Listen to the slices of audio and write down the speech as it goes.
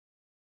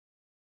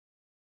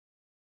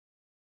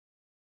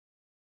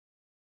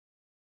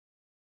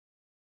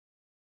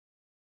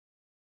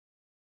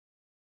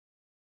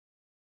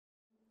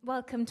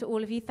Welcome to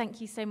all of you.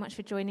 Thank you so much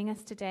for joining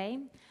us today.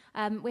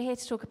 We're here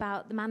to talk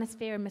about the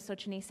manosphere and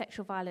misogyny,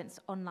 sexual violence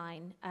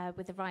online,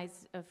 with the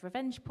rise of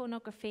revenge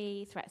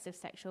pornography, threats of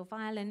sexual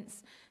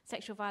violence.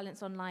 Sexual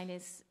violence online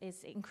is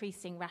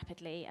increasing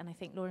rapidly, and I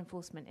think law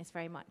enforcement is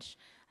very much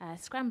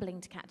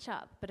scrambling to catch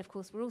up. But of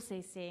course, we're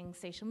also seeing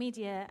social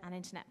media and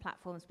internet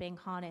platforms being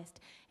harnessed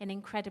in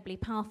incredibly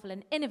powerful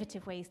and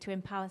innovative ways to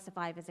empower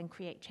survivors and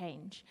create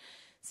change.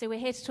 So we're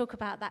here to talk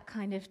about that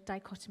kind of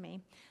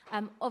dichotomy.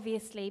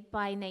 Obviously,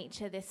 by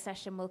nature, this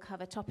session will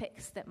cover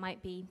topics that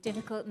might be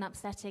difficult and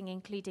upsetting,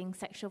 including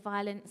sexual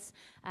violence.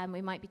 We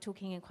might be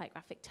talking in quite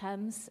graphic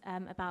terms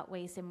about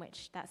ways in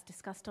which that's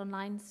discussed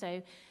online.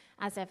 So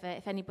as ever,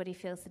 if anybody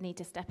feels the need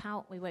to step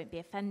out, we won't be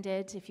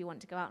offended. If you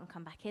want to go out and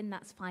come back in,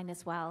 that's fine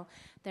as well.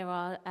 There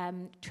are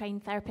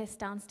trained therapists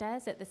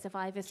downstairs at the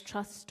Survivors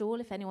Trust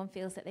stall if anyone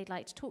feels that they'd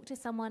like to talk to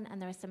someone,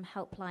 and there are some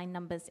helpline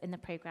numbers in the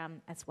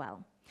programme as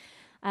well.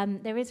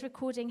 There is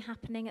recording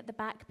happening at the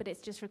back, but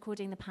it's just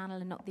recording the panel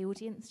and not the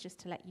audience, just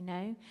to let you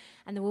know.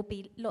 And there will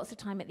be lots of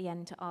time at the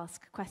end to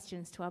ask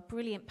questions to our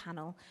brilliant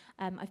panel.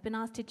 I've been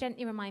asked to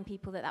gently remind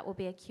people that that will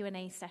be a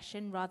Q&A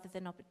session rather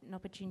than an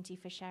opportunity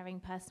for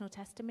sharing personal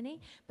testimony,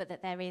 but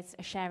that there is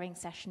a sharing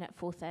session at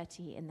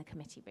 4:30 in the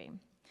committee room.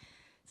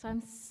 So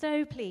I'm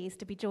so pleased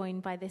to be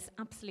joined by this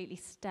absolutely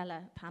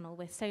stellar panel.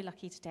 We're so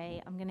lucky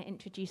today. I'm going to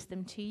introduce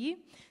them to you.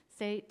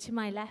 So to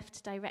my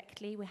left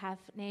directly, we have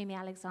Naomi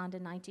Alexander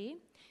Naidoo.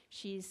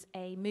 She's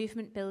a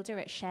movement builder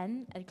at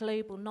Chayn, a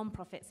global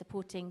non-profit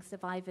supporting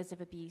survivors of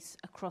abuse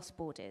across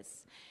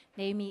borders.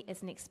 Naomi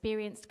is an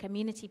experienced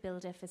community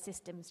builder for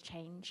systems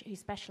change who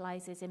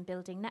specializes in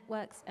building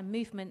networks and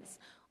movements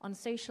on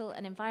social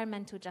and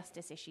environmental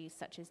justice issues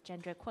such as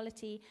gender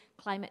equality,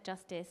 climate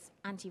justice,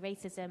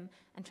 anti-racism,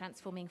 and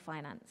transforming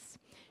finance.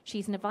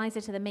 She's an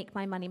advisor to the Make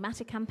My Money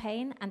Matter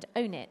campaign and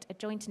Own It, a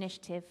joint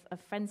initiative of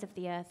Friends of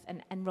the Earth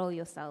and Enroll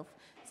Yourself,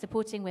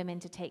 supporting women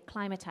to take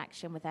climate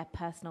action with their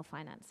personal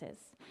finances.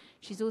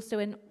 She's also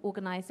an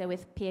organizer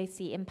with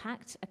POC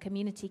Impact, a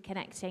community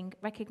connecting,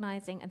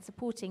 recognizing, and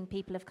supporting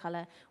people of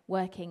color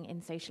working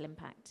in social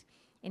impact.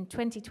 In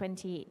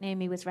 2020,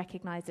 Naomi was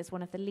recognized as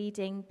one of the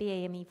leading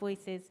BAME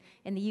voices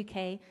in the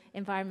UK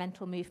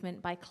environmental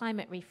movement by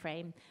Climate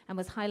Reframe and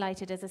was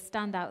highlighted as a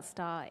standout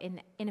star in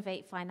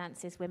Innovate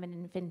Finance's Women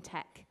in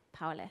FinTech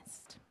Power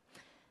List.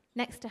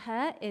 Next to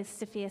her is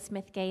Sophia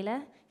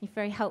Smith-Gaylor. You've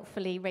very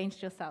helpfully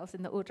arranged yourselves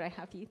in the order I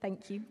have you.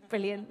 Thank you.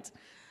 Brilliant.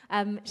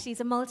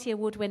 She's a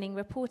multi-award-winning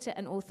reporter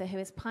and author who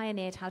has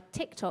pioneered how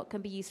TikTok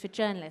can be used for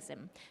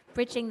journalism,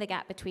 bridging the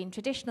gap between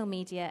traditional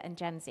media and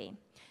Gen Z.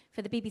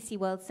 For the BBC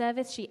World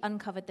Service, she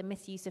uncovered the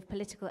misuse of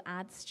political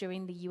ads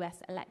during the US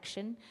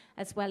election,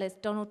 as well as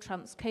Donald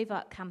Trump's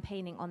covert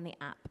campaigning on the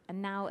app.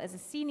 And now, as a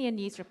senior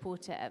news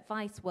reporter at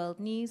Vice World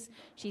News,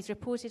 she's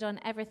reported on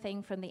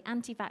everything from the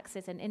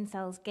anti-vaxxers and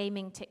incels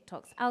gaming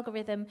TikTok's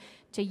algorithm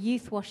to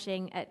youth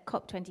washing at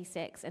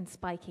COP26 and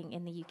spiking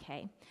in the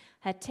UK.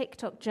 Her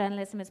TikTok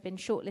journalism has been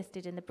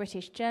shortlisted in the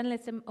British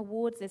Journalism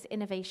Awards as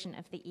Innovation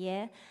of the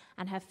Year,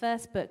 and her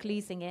first book,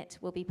 Losing It,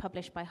 will be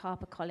published by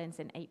HarperCollins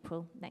in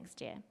April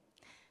next year.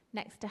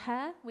 Next to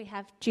her, we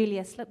have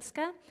Julia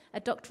Slupska, a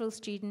doctoral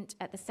student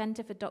at the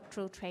Centre for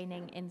Doctoral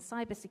Training in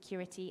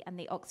Cybersecurity and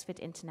the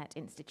Oxford Internet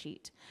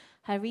Institute.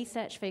 Her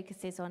research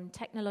focuses on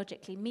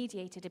technologically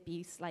mediated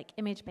abuse like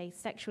image-based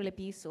sexual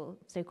abuse or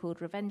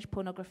so-called revenge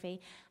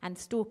pornography and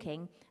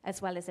stalking,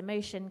 as well as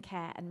emotion,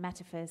 care, and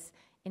metaphors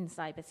in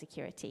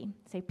cybersecurity.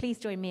 So please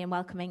join me in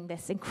welcoming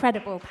this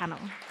incredible panel.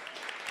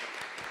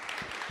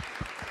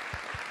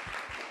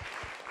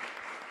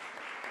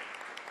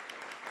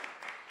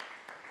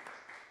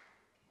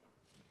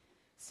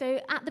 So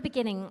at the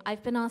beginning,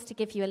 I've been asked to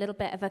give you a little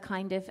bit of a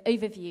kind of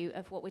overview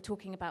of what we're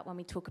talking about when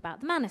we talk about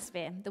the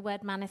manosphere. The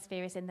word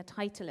manosphere is in the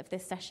title of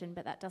this session,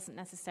 but that doesn't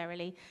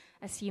necessarily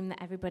assume that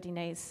everybody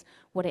knows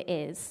what it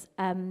is.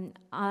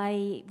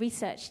 I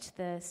researched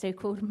the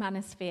so-called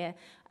manosphere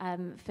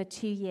for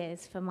 2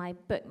 years for my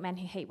book, Men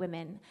Who Hate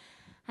Women.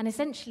 And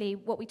essentially,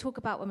 what we talk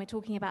about when we're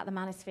talking about the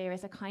manosphere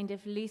is a kind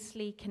of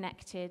loosely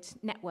connected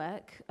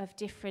network of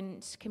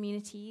different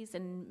communities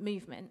and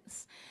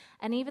movements.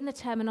 And even the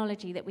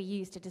terminology that we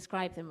use to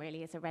describe them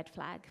really is a red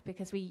flag,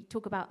 because we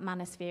talk about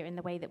manosphere in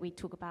the way that we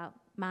talk about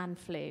man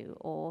flu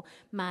or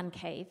man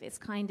cave. It's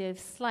kind of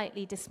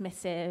slightly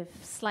dismissive,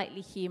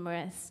 slightly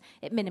humorous.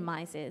 It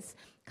minimizes.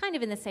 Kind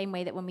of in the same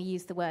way that when we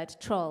use the word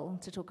troll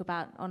to talk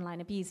about online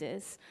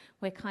abusers,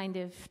 we're kind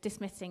of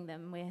dismissing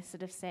them. We're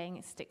sort of saying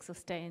it's sticks or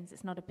stones,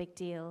 it's not a big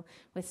deal.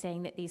 We're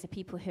saying that these are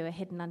people who are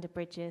hidden under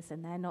bridges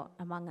and they're not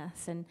among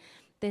us. And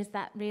there's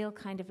that real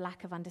kind of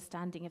lack of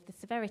understanding of the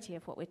severity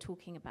of what we're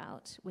talking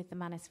about with the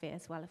manosphere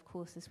as well, of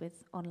course, as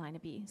with online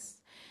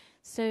abuse.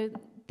 So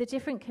the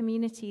different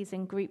communities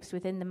and groups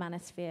within the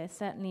manosphere are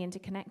certainly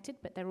interconnected,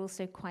 but they're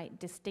also quite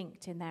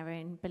distinct in their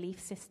own belief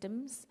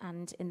systems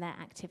and in their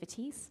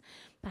activities.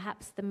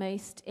 Perhaps the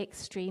most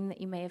extreme that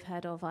you may have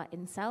heard of are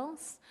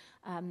incels.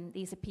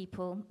 These are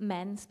people,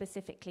 men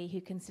specifically,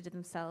 who consider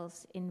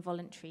themselves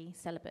involuntary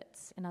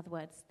celibates. In other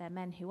words, they're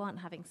men who aren't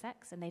having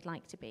sex and they'd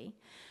like to be.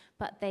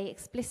 But they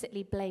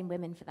explicitly blame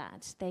women for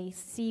that. They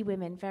see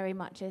women very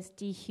much as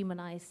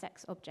dehumanized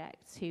sex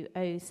objects who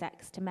owe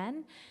sex to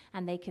men,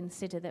 and they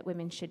consider that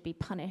women should be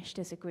punished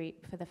as a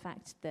group for the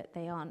fact that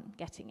they aren't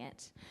getting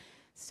it.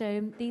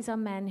 So these are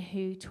men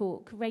who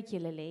talk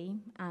regularly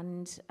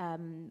and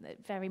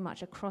very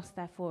much across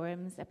their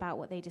forums about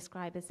what they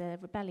describe as a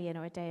rebellion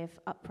or a day of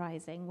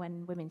uprising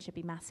when women should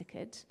be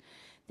massacred.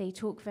 They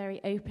talk very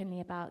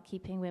openly about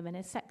keeping women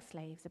as sex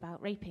slaves,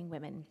 about raping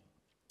women.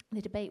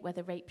 They debate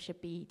whether rape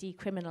should be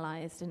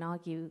decriminalised and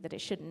argue that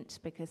it shouldn't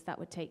because that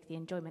would take the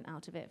enjoyment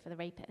out of it for the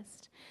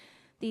rapist.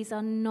 These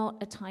are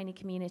not a tiny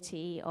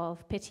community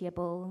of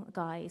pitiable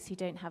guys who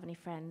don't have any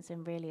friends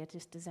and really are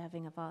just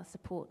deserving of our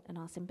support and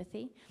our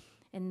sympathy.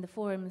 In the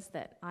forums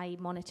that I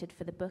monitored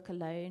for the book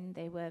alone,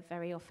 they were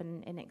very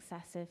often in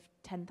excess of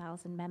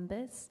 10,000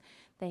 members.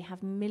 They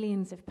have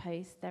millions of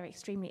posts. They're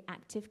extremely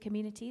active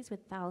communities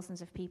with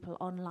thousands of people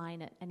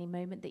online at any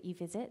moment that you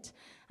visit.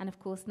 And of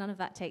course, none of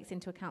that takes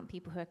into account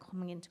people who are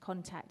coming into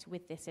contact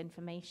with this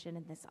information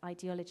and this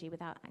ideology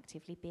without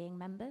actively being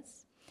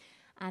members.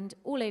 And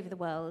all over the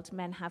world,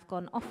 men have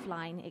gone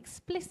offline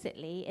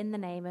explicitly in the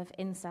name of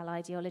incel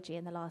ideology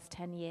in the last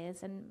 10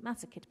 years and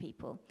massacred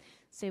people.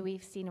 So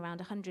we've seen around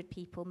 100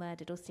 people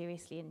murdered or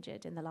seriously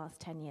injured in the last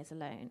 10 years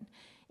alone,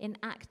 in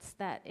acts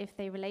that, if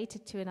they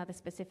related to another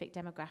specific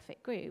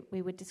demographic group,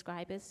 we would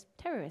describe as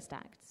terrorist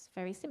acts,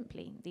 very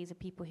simply. These are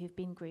people who've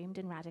been groomed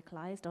and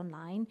radicalised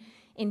online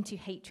into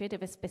hatred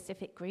of a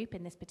specific group,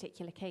 in this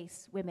particular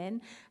case,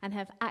 women, and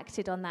have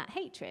acted on that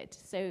hatred.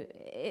 So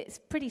it's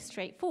pretty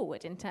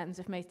straightforward in terms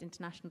of most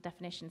international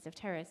definitions of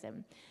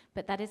terrorism,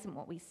 but that isn't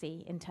what we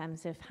see in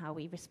terms of how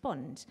we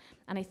respond.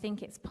 And I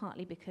think it's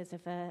partly because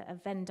of a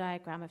Venn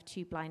diagram of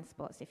two blind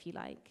spots, if you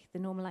like. The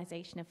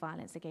normalization of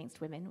violence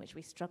against women, which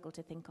we struggle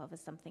to think of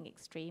as something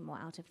extreme or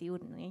out of the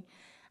ordinary,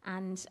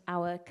 and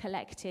our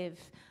collective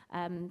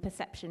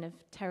perception of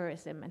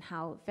terrorism and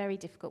how very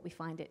difficult we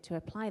find it to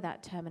apply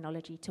that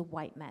terminology to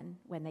white men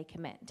when they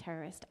commit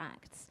terrorist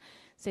acts.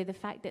 So the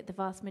fact that the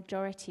vast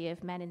majority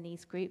of men in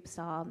these groups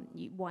are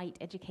white,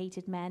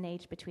 educated men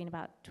aged between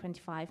about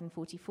 25 and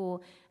 44,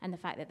 and the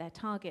fact that their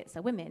targets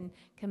are women,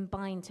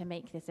 combine to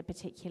make this a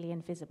particularly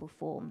invisible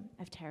form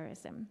of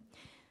terrorism.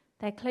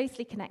 They're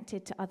closely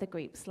connected to other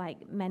groups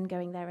like men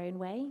going their own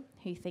way,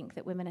 who think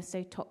that women are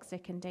so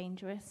toxic and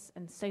dangerous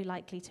and so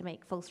likely to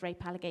make false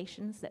rape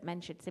allegations that men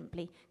should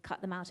simply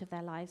cut them out of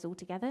their lives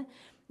altogether,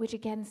 which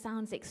again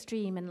sounds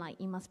extreme and like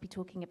you must be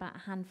talking about a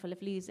handful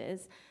of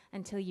losers,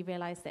 until you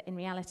realize that in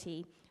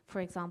reality,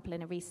 for example,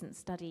 in a recent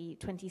study,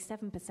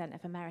 27%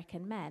 of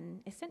American men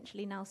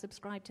essentially now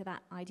subscribe to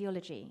that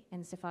ideology,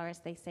 insofar as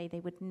they say they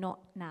would not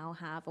now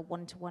have a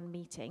one-to-one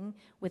meeting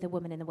with a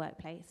woman in the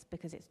workplace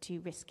because it's too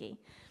risky.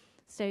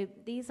 So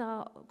these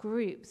are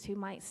groups who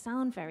might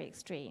sound very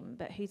extreme,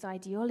 but whose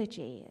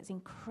ideology has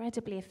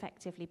incredibly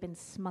effectively been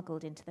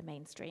smuggled into the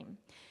mainstream.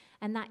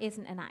 And that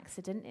isn't an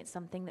accident. It's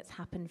something that's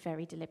happened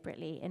very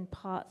deliberately, in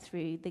part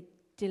through the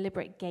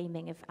deliberate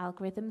gaming of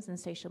algorithms and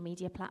social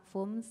media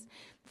platforms.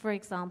 For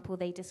example,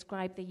 they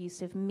describe the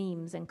use of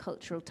memes and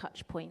cultural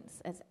touch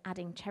points as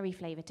adding cherry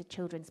flavor to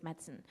children's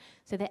medicine.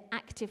 So they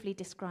actively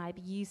describe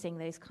using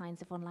those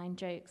kinds of online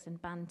jokes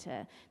and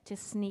banter to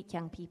sneak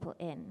young people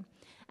in.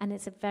 And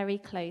it's a very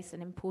close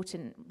and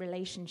important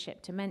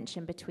relationship to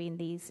mention between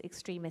these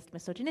extremist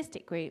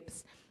misogynistic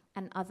groups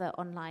and other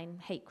online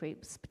hate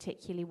groups,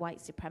 particularly white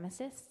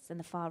supremacists and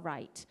the far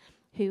right,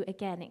 who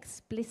again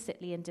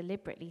explicitly and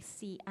deliberately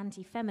see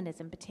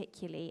anti-feminism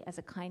particularly as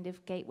a kind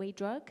of gateway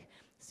drug.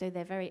 So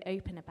they're very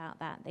open about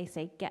that. They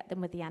say get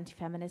them with the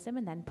anti-feminism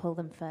and then pull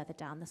them further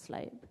down the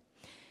slope.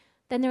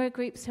 Then there are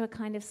groups who are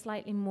kind of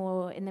slightly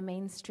more in the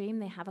mainstream.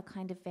 They have a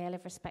kind of veil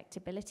of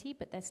respectability,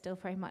 but they're still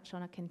very much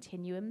on a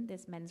continuum.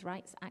 There's men's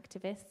rights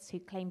activists who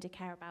claim to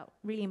care about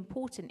really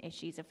important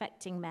issues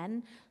affecting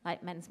men,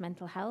 like men's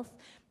mental health,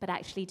 but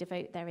actually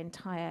devote their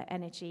entire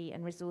energy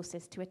and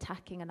resources to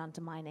attacking and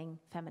undermining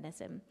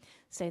feminism.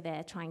 So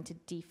they're trying to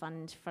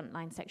defund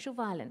frontline sexual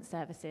violence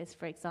services,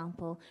 for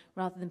example,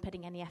 rather than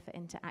putting any effort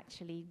into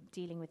actually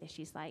dealing with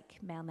issues like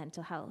male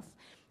mental health.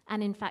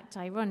 And in fact,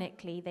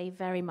 ironically, they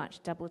very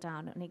much double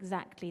down on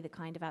exactly the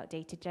kind of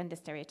outdated gender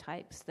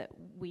stereotypes that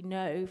we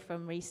know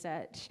from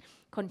research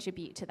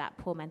contribute to that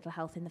poor mental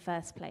health in the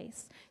first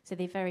place. So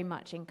they very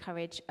much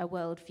encourage a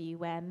worldview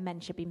where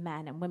men should be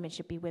men and women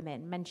should be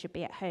women. Men should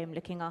be at home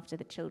looking after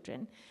the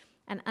children.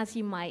 And as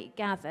you might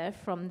gather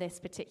from this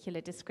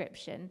particular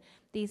description,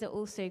 these are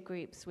also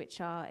groups which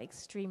are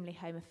extremely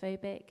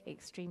homophobic,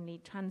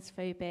 extremely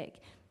transphobic.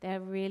 They're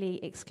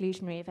really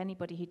exclusionary of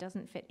anybody who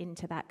doesn't fit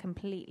into that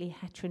completely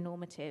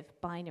heteronormative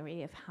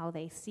binary of how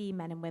they see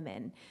men and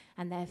women.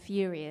 And they're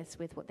furious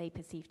with what they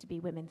perceive to be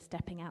women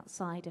stepping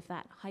outside of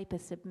that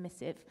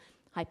hyper-submissive,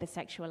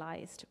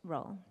 hypersexualized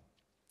role.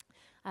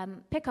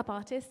 Pickup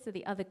artists are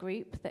the other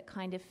group that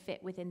kind of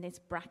fit within this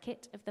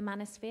bracket of the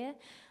manosphere,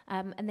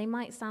 and they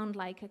might sound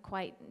like a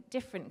quite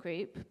different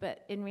group,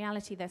 but in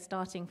reality they're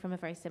starting from a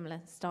very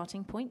similar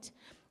starting point.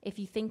 If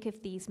you think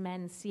of these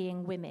men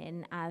seeing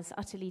women as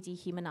utterly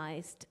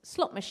dehumanized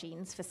slot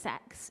machines for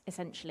sex,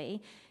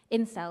 essentially,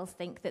 incels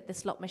think that the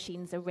slot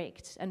machines are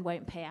rigged and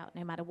won't pay out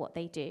no matter what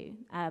they do,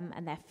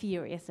 and they're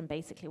furious and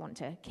basically want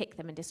to kick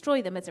them and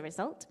destroy them as a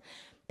result.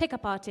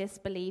 Pickup artists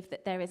believe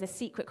that there is a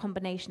secret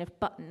combination of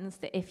buttons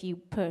that if you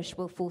push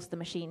will force the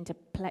machine to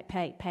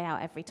pay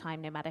out every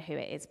time, no matter who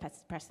it is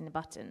pressing the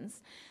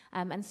buttons.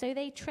 And so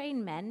they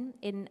train men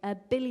in a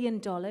 $1 billion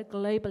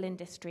global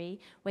industry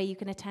where you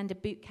can attend a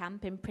boot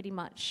camp in pretty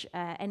much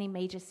any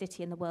major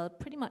city in the world,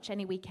 pretty much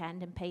any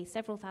weekend, and pay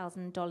several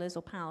 $1,000s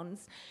or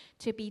pounds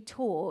to be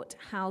taught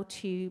how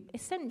to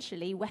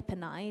essentially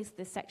weaponize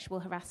the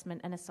sexual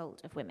harassment and assault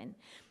of women.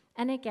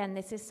 And again,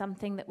 this is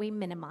something that we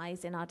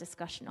minimize in our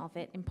discussion of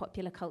it in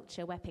popular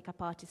culture, where pickup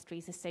artistry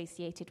is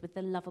associated with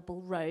the lovable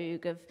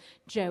rogue of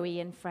Joey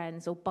and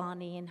Friends or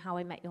Barney in How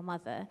I Met Your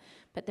Mother.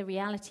 But the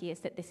reality is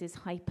that this is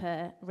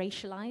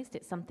hyper-racialized.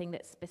 It's something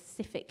that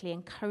specifically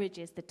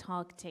encourages the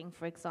targeting,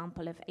 for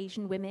example, of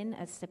Asian women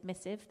as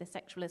submissive, the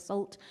sexual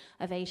assault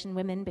of Asian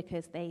women,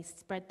 because they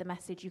spread the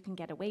message you can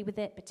get away with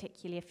it,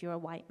 particularly if you're a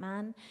white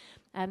man.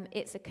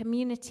 It's a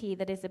community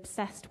that is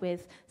obsessed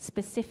with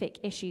specific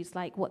issues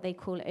like what they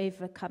call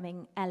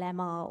overcoming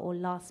LMR, or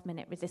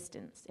last-minute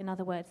resistance. In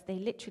other words, they're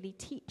literally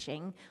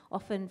teaching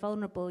often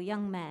vulnerable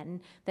young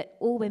men that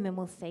all women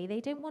will say they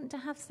don't want to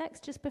have sex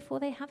just before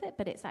they have it,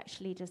 but it's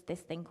actually just this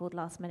thing called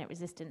last-minute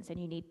resistance, and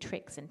you need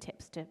tricks and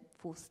tips to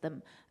force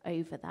them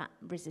over that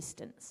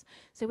resistance.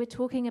 So we're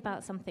talking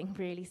about something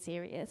really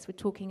serious. We're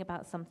talking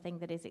about something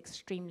that is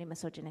extremely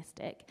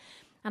misogynistic.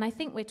 And I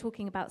think we're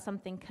talking about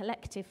something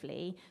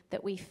collectively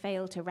that we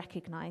fail to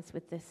recognize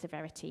with the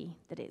severity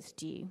that it's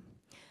due.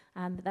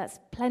 But that's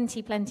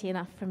plenty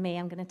enough from me.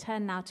 I'm going to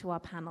turn now to our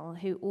panel,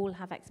 who all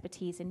have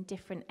expertise in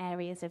different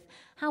areas of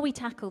how we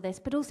tackle this,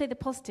 but also the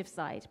positive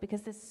side,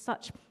 because there's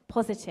such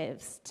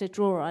positives to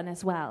draw on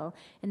as well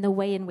in the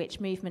way in which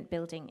movement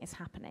building is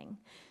happening.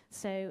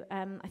 So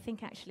I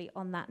think actually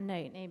on that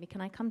note, Naomi,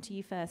 can I come to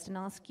you first and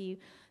ask you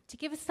to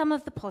give us some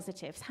of the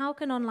positives? How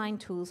can online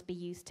tools be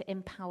used to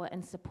empower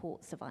and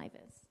support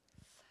survivors?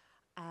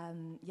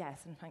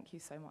 Yes, and thank you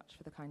so much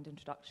for the kind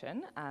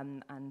introduction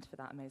and for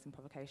that amazing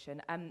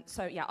provocation.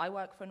 So yeah, I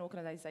work for an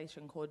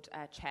organisation called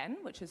Chayn,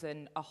 which is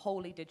a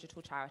wholly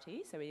digital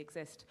charity, so we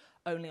exist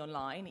only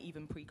online,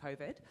 even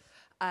pre-COVID.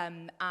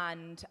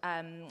 And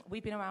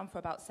we've been around for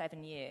about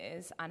 7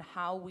 years, and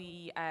how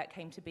we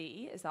came to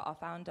be is that our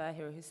founder,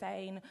 Hira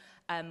Hussein,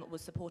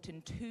 was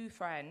supporting 2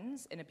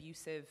 friends in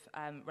abusive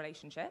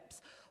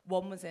relationships.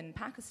 One was in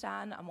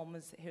Pakistan and one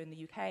was here in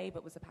the UK,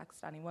 but was a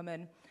Pakistani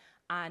woman.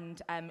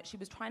 And she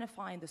was trying to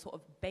find the sort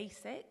of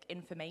basic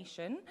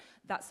information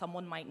that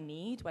someone might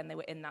need when they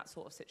were in that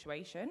sort of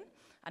situation,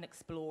 and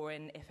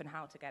exploring if and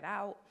how to get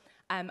out.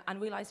 And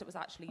realized it was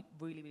actually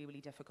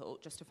really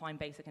difficult just to find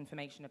basic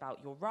information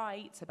about your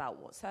rights,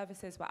 about what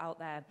services were out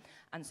there,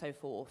 and so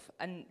forth.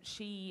 And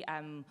she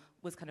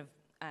was kind of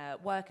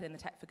working in the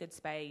tech for good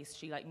space.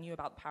 She knew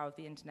about the power of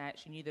the internet.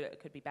 She knew that it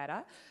could be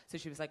better. So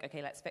she was like,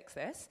 okay, let's fix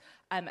this.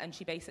 And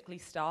she basically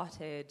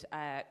started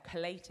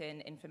collating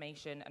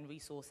information and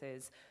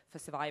resources for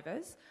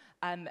survivors.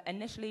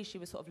 Initially, she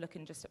was sort of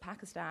looking just at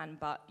Pakistan,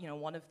 but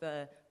one of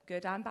the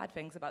good and bad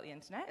things about the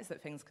internet is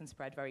that things can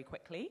spread very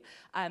quickly.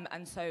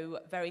 And so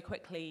very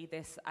quickly,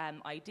 this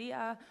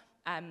idea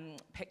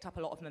picked up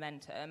a lot of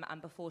momentum,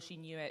 and before she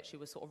knew it, she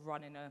was sort of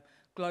running a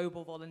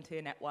global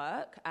volunteer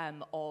network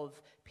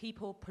of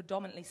people,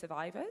 predominantly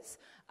survivors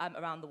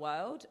around the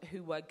world,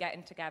 who were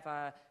getting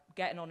together,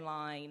 getting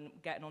online,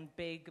 getting on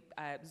big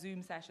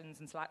Zoom sessions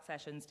and Slack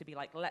sessions to be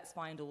like, let's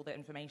find all the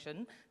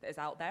information that is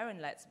out there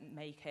and let's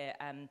make it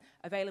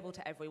available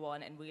to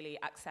everyone in really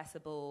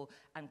accessible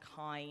and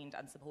kind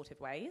and supportive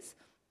ways.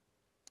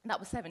 That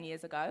was 7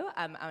 years ago,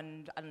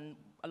 and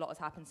a lot has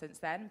happened since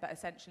then, but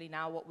essentially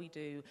now what we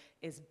do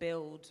is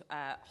build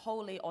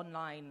wholly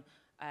online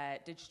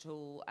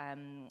digital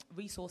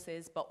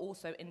resources, but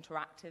also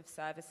interactive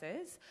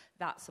services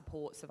that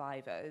support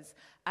survivors.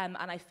 And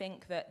I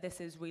think that this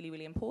is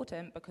really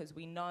important because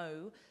we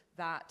know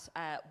that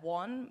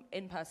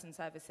in-person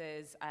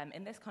services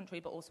in this country,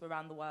 but also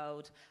around the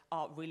world,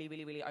 are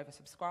really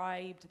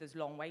oversubscribed. There's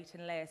long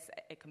waiting lists.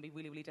 It can be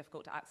really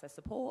difficult to access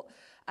support.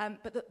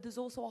 But there's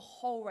also a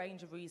whole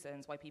range of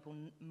reasons why people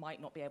might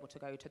not be able to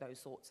go to those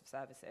sorts of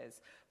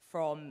services,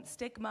 from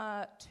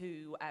stigma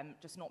to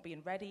just not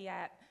being ready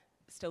yet,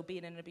 still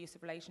being in an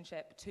abusive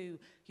relationship, to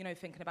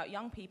thinking about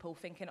young people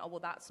thinking, oh, well,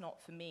 that's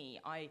not for me.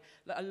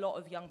 A lot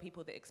of young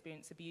people that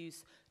experience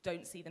abuse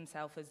don't see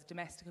themselves as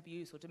domestic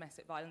abuse or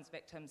domestic violence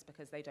victims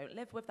because they don't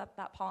live with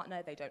that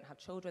partner, they don't have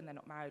children, they're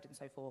not married, and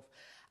so forth.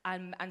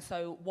 And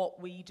so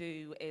what we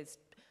do is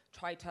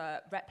try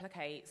to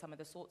replicate some of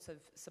the sorts of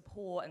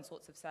support and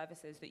sorts of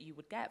services that you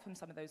would get from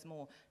some of those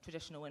more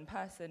traditional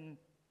in-person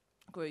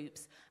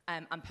groups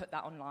and put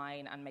that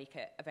online and make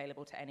it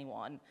available to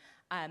anyone.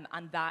 And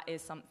that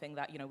is something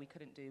that, you know, we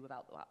couldn't do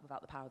without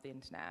the power of the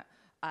internet.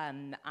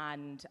 And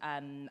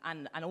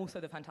also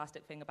the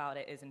fantastic thing about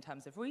it is, in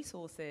terms of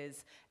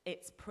resources,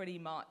 it's pretty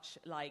much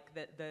like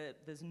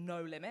there's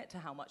no limit to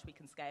how much we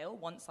can scale.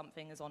 Once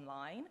something is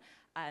online,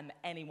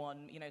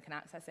 anyone, you know, can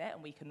access it,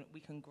 and we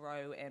can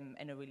grow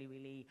in a really,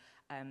 really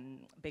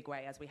big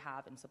way, as we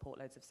have, and support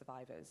loads of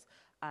survivors.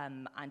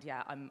 And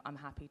yeah, I'm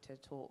happy to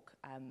talk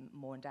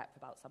more in depth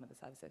about some of the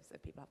services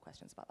if people have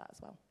questions about that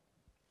as well.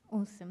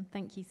 Awesome,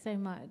 thank you so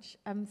much.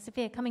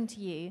 Sophia, coming to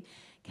you,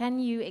 can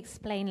you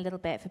explain a little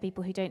bit, for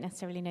people who don't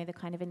necessarily know the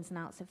kind of ins and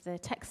outs of the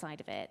tech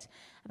side of it,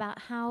 about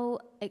how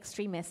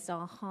extremists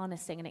are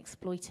harnessing and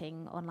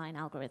exploiting online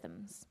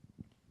algorithms?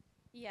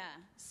 Yeah,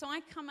 so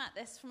I come at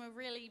this from a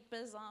really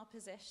bizarre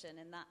position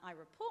in that I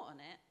report on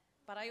it,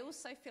 but I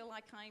also feel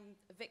like I'm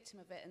a victim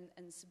of it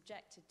and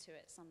subjected to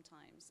it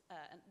sometimes.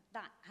 And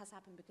that has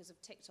happened because of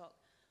TikTok,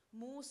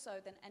 more so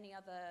than any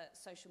other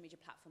social media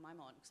platform I'm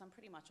on, because I'm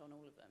pretty much on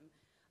all of them.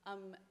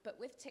 But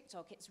with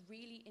TikTok, it's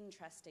really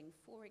interesting.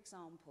 For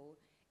example,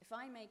 if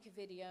I make a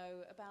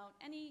video about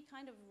any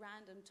kind of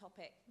random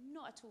topic,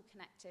 not at all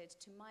connected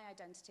to my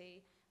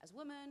identity as a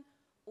woman,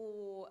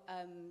 or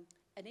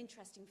an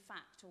interesting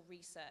fact or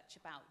research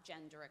about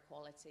gender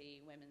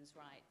equality, women's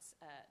rights,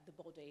 the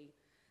body,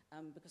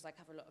 because I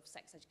cover a lot of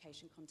sex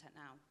education content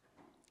now.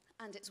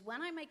 And it's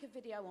when I make a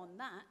video on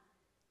that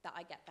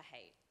I get the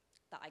hate,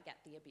 that I get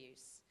the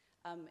abuse.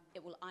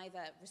 It will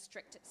either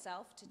restrict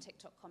itself to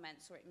TikTok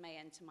comments, or it may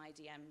enter my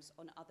DMs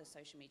on other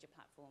social media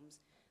platforms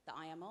that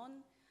I am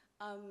on.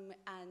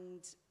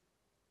 And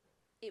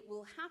it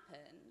will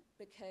happen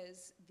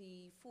because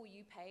the For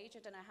You page, I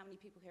don't know how many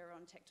people here are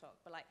on TikTok,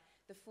 but like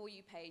the For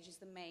You page is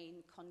the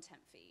main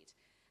content feed.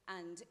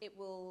 And it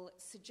will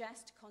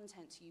suggest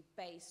content to you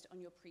based on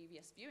your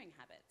previous viewing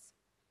habits.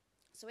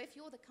 So if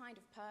you're the kind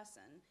of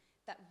person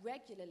that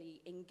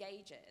regularly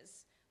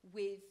engages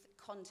with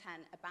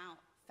content about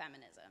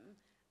feminism,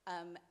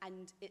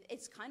 and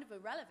it's kind of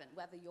irrelevant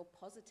whether you're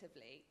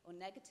positively or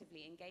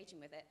negatively engaging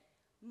with it,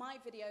 my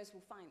videos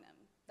will find them.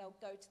 They'll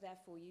go to their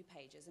For You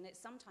pages, and it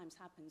sometimes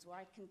happens where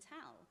I can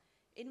tell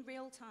in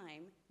real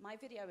time my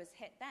video has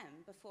hit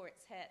them before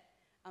it's hit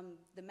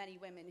the many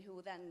women who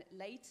will then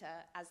later,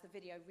 as the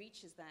video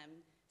reaches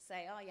them,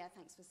 say, oh yeah,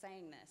 thanks for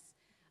saying this.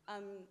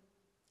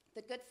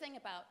 The good thing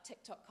about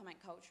TikTok comment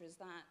culture is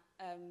that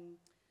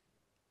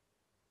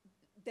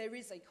there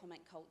is a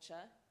comment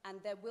culture, and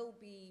there will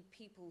be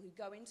people who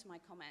go into my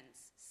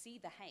comments, see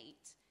the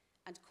hate,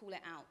 and call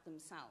it out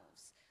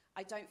themselves.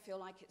 I don't feel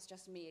like it's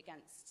just me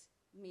against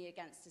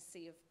a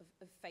sea of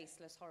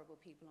faceless, horrible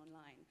people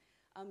online.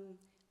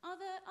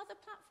 Other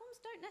platforms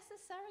don't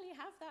necessarily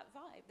have that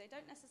vibe. They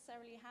don't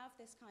necessarily have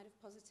this kind of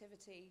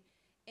positivity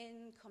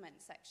in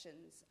comment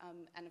sections.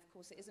 And of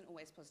course, it isn't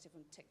always positive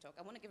on TikTok.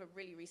 I want to give a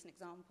really recent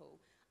example.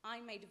 I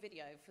made a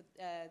video for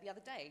the other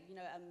day, you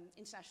know,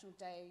 International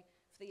Day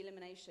for the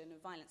Elimination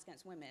of Violence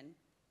Against Women.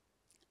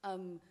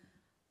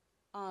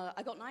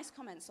 I got nice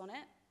comments on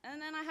it.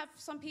 And then I have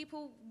some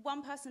people,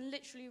 one person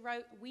literally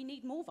wrote, "We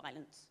need more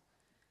violence."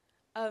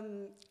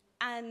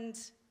 And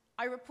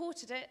I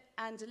reported it,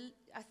 and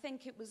I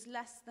think it was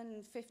less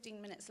than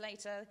 15 minutes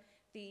later,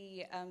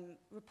 the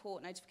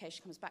report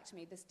notification comes back to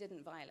me, this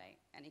didn't violate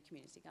any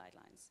community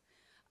guidelines.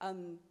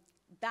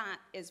 That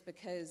is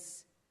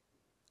because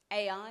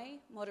AI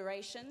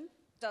moderation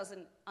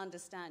doesn't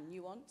understand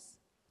nuance.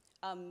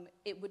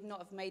 It would not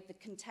have made the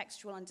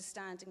contextual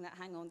understanding that,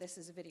 hang on, this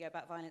is a video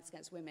about violence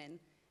against women.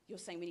 You're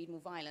saying we need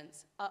more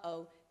violence.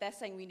 Uh-oh, they're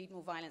saying we need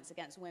more violence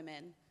against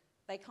women.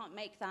 They can't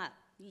make that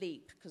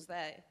leap because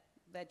they're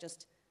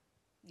just,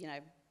 you know,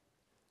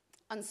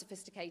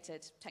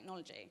 unsophisticated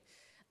technology.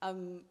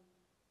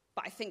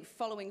 But I think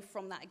following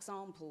from that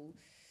example,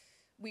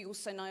 we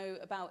also know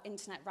about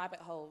internet rabbit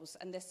holes,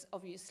 and this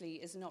obviously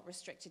is not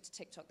restricted to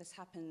TikTok. This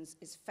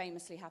is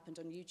famously happened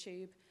on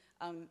YouTube.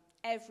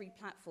 Every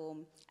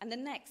platform, and the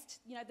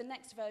next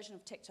version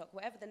of TikTok,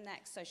 whatever the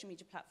next social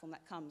media platform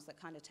that comes that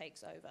kind of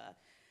takes over,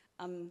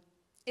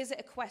 is it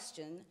a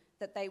question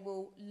that they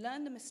will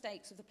learn the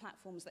mistakes of the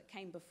platforms that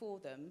came before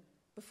them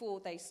before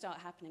they start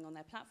happening on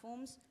their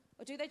platforms,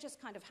 or do they just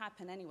kind of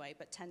happen anyway,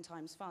 but 10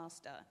 times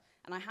faster?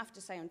 And I have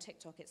to say on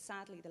TikTok, it's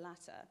sadly the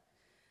latter.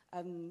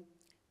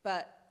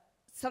 But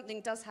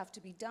something does have to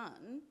be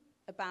done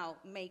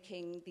about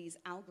making these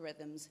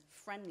algorithms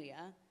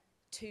friendlier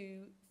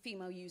to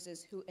female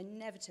users who are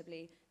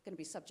inevitably going to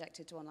be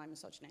subjected to online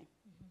misogyny.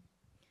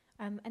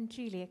 Mm-hmm. And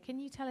Julia, can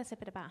you tell us a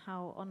bit about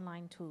how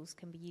online tools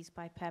can be used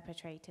by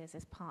perpetrators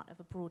as part of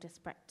a broader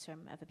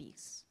spectrum of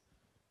abuse?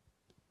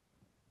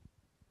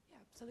 Yeah,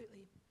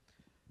 absolutely.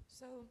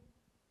 So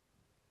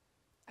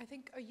I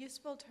think a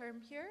useful term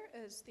here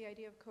is the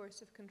idea of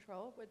coercive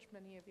control, which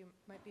many of you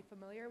might be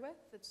familiar with.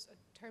 It's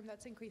a term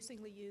that's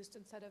increasingly used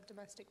instead of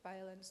domestic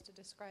violence to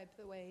describe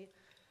the way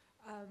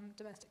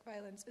domestic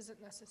violence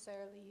isn't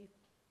necessarily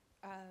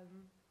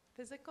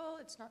physical.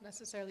 It's not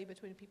necessarily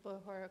between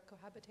people who are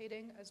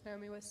cohabitating, as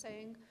Naomi was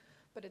saying,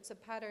 but it's a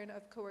pattern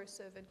of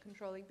coercive and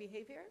controlling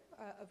behavior,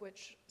 of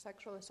which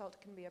sexual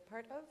assault can be a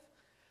part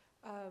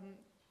of.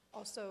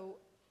 Also,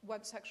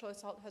 once sexual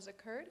assault has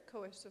occurred,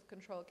 coercive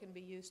control can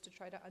be used to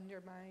try to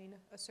undermine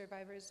a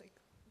survivor's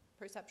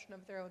perception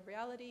of their own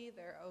reality,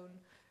 their own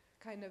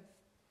kind of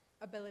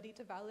ability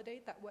to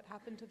validate that what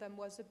happened to them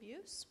was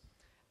abuse.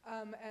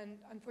 And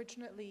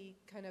unfortunately,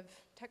 kind of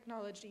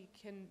technology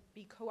can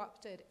be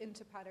co-opted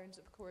into patterns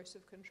of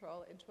coercive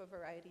control into a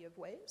variety of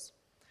ways.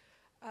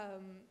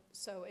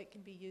 So it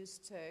can be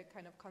used to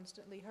kind of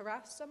constantly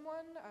harass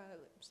someone,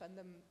 send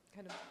them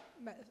kind of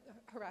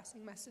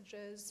harassing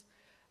messages.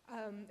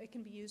 It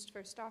can be used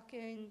for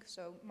stalking,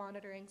 so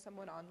monitoring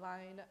someone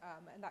online,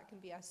 and that can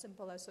be as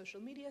simple as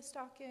social media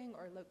stalking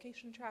or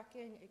location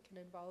tracking. It can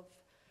involve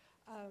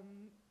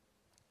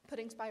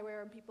putting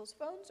spyware on people's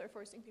phones or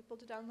forcing people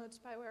to download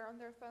spyware on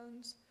their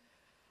phones,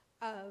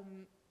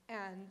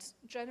 and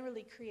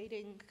generally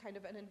creating kind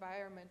of an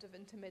environment of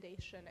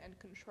intimidation and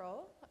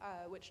control,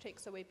 which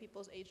takes away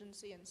people's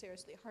agency and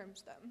seriously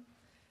harms them.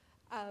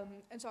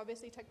 And so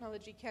obviously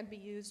technology can be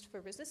used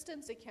for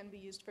resistance, it can be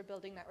used for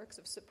building networks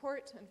of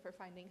support and for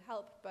finding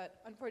help,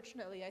 but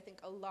unfortunately I think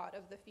a lot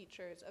of the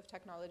features of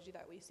technology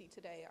that we see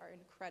today are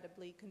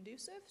incredibly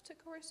conducive to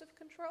coercive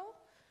control.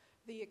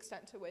 The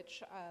extent to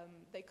which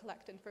they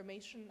collect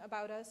information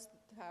about us,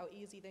 how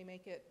easy they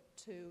make it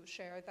to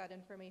share that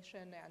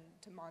information and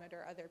to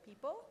monitor other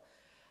people.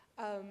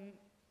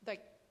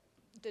 Like,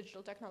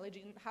 digital technology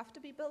didn't have to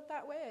be built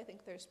that way. I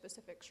think there's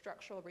specific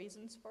structural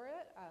reasons for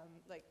it.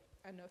 Like,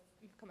 I don't know if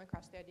you've come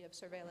across the idea of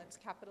surveillance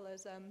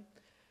capitalism,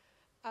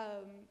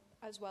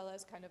 as well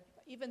as kind of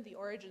even the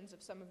origins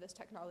of some of this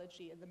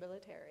technology in the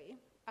military.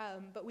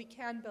 But we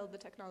can build the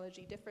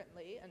technology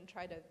differently and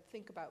try to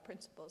think about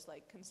principles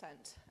like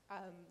consent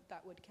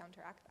that would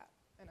counteract that.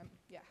 And I'm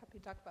happy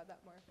to talk about that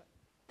more. But.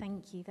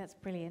 Thank you, that's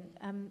brilliant.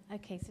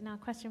 Okay, so now a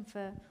question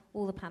for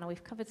all the panel.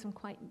 We've covered some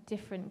quite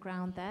different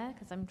ground there,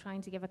 because I'm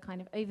trying to give a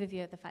kind of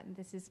overview of the fact that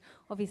this is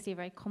obviously a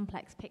very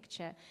complex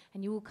picture,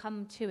 and you all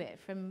come to it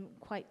from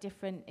quite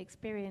different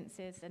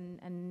experiences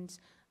and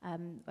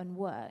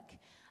work.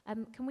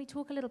 Can we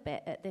talk a little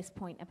bit at this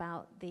point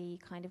about the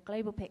kind of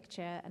global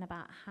picture and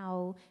about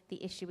how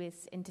the issue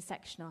is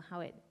intersectional,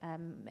 how it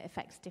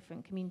affects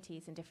different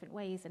communities in different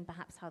ways, and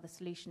perhaps how the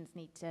solutions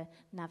need to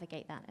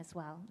navigate that as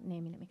well?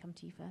 Naomi, let me come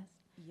to you first.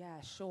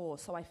 Yeah, sure.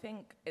 So I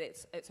think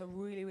it's a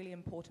really, really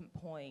important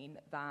point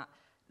that,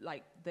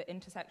 like, the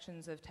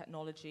intersections of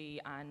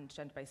technology and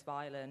gender-based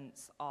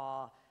violence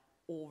are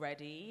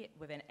already,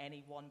 within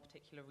any one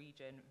particular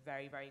region,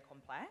 very, very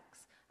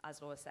complex, as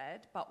Laura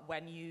said. But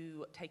when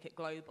you take it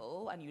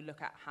global and you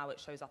look at how it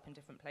shows up in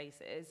different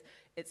places,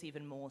 it's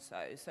even more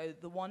so. So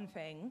the one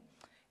thing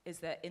is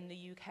that in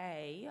the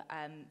UK,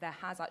 there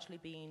has actually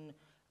been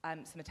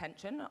some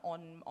attention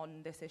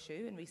on this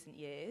issue in recent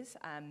years,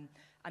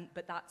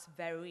 but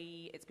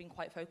it's been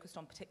quite focused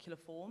on particular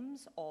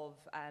forms of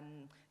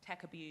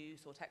tech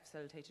abuse or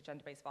tech-facilitated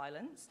gender-based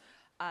violence,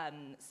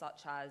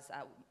 such as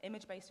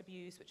image-based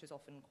abuse, which is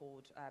often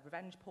called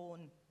revenge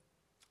porn,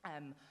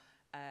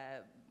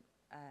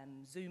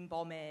 Zoom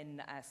bombing,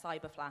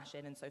 cyber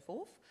flashing, and so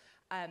forth.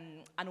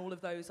 And all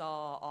of those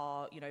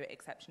are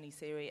exceptionally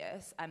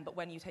serious. But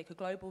when you take a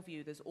global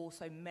view, there's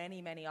also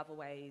many, many other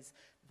ways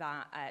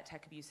that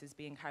tech abuse is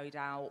being carried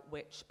out,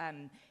 which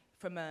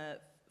from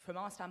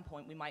our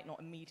standpoint, we might not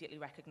immediately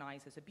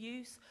recognize as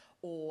abuse,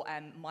 or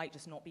might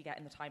just not be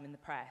getting the time in the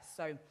press.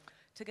 So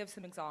to give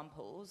some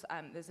examples,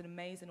 there's an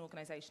amazing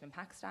organization in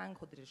Pakistan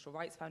called the Digital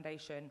Rights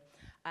Foundation,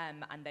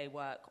 and they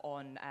work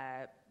on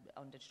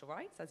digital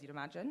rights, as you'd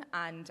imagine,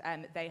 and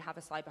they have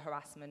a cyber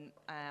harassment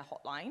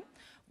hotline,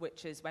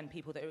 which is when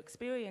people that are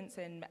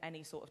experiencing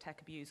any sort of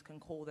tech abuse can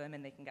call them,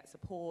 and they can get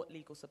support,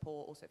 legal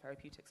support, also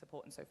therapeutic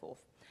support, and so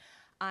forth.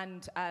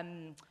 And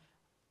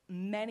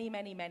many,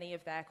 many, many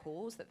of their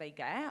calls that they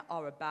get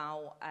are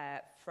about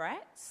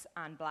threats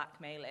and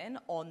blackmailing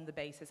on the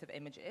basis of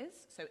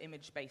images, so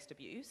image-based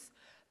abuse.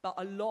 But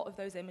a lot of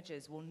those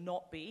images will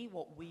not be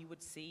what we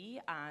would see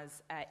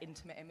as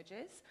intimate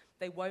images.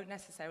 They won't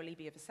necessarily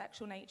be of a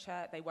sexual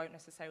nature. They won't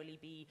necessarily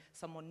be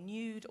someone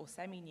nude or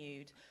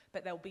semi-nude,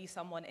 but there'll be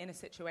someone in a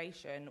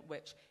situation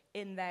which,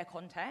 in their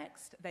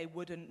context, they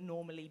wouldn't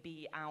normally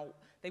be out,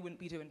 they wouldn't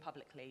be doing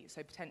publicly.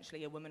 So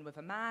potentially a woman with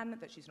a man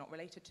that she's not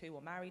related to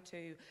or married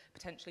to,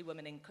 potentially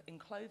women in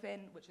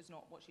clothing, which is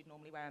not what she'd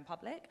normally wear in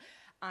public.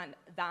 And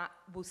that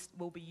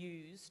will be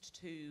used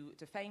to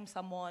defame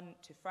someone,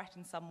 to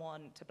threaten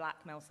someone, to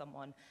blackmail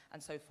someone,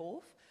 and so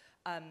forth.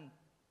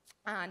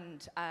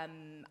 And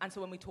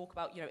so when we talk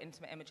about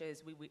intimate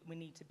images, we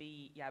need to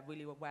be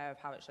really aware of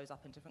how it shows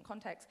up in different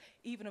contexts,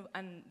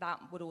 and that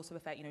would also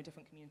affect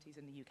different communities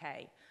in the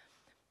UK.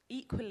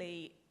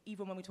 Equally,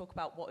 even when we talk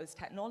about what is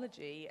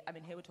technology, I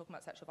mean, here we're talking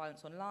about sexual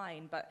violence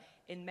online, but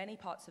in many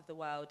parts of the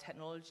world,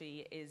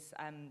 technology is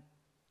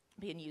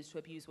being used to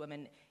abuse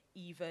women,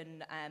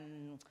 even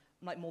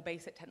like more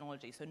basic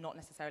technology, so not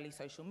necessarily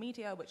social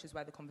media, which is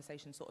where the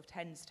conversation sort of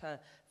tends to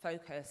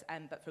focus,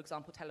 but for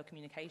example,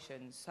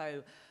 telecommunications.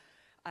 So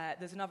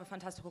There's another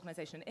fantastic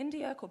organisation in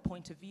India called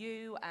Point of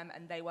View, and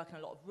they work in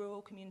a lot of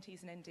rural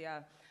communities in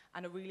India.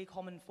 And a really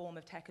common form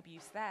of tech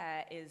abuse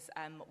there is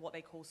what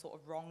they call sort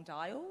of wrong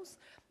dials,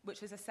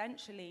 which is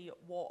essentially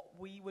what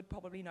we would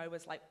probably know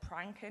as like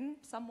pranking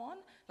someone,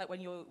 like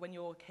when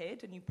you're a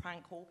kid and you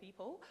prank call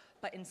people,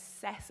 but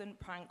incessant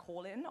prank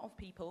calling of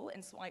people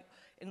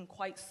in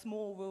quite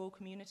small rural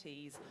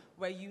communities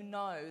where you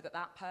know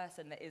that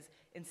person that is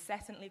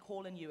incessantly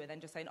calling you and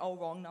then just saying, oh,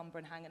 wrong number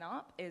and hanging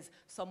up, is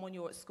someone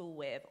you're at school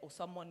with or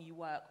someone you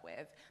work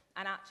with.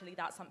 And actually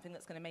that's something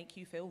that's going to make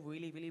you feel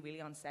really, really, really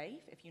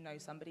unsafe if you know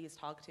somebody is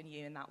targeting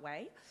you in that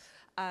way.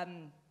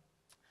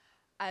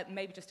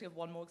 Maybe just to give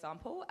one more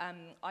example,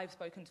 I've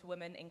spoken to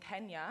women in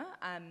Kenya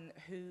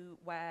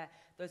where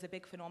there's a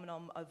big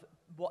phenomenon of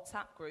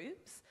WhatsApp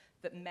groups,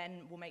 that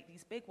men will make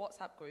these big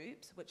WhatsApp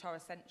groups which are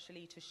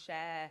essentially to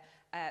share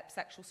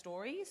sexual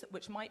stories,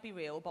 which might be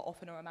real but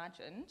often are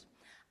imagined.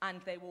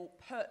 And they will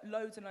put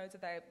loads and loads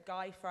of their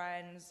guy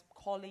friends,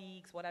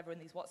 colleagues, whatever, in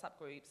these WhatsApp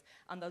groups,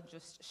 and they'll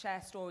just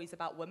share stories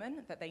about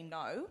women that they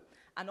know.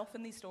 And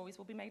often these stories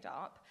will be made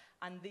up,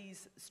 and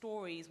these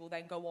stories will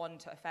then go on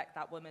to affect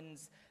that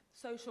woman's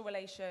social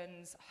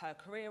relations, her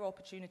career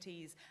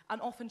opportunities,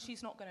 and often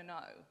she's not going to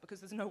know because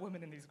there's no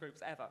women in these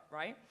groups ever,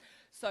 right?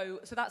 So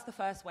that's the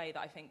first way that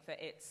I think that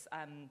it's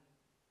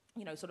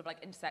sort of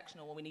like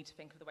intersectional, or we need to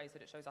think of the ways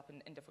that it shows up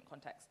in different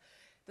contexts.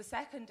 The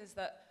second is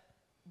that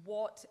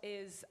what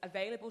is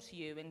available to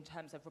you in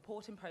terms of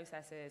reporting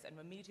processes and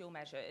remedial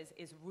measures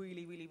is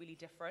really, really, really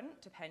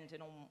different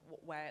depending on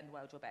where in the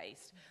world you're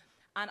based.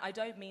 And I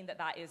don't mean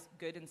that is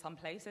good in some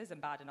places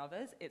and bad in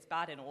others. It's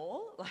bad in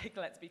all. Like,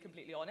 let's be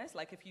completely honest.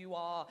 Like, if you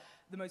are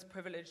the most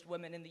privileged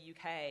woman in the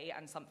UK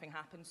and something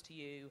happens to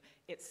you,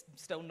 it's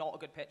still not a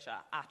good picture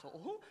at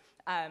all.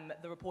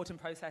 The reporting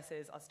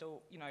processes are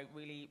still,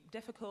 really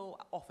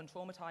difficult, often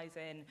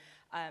traumatizing.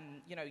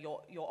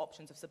 Your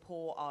options of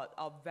support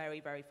are very,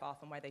 very far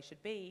from where they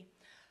should be.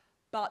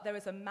 But there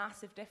is a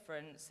massive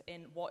difference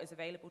in what is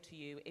available to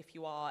you if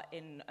you are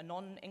in a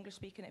non-English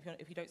speaking,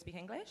 if you don't speak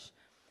English.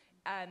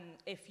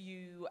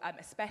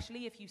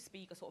 Especially if you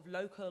speak a sort of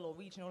local or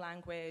regional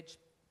language,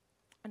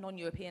 a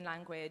non-European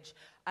language,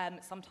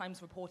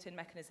 sometimes reporting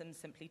mechanisms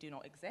simply do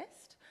not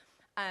exist.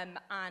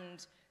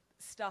 And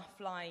stuff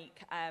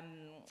like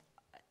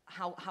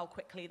how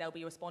quickly they'll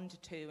be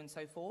responded to and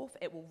so forth,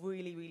 it will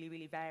really, really,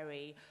 really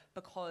vary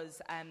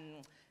because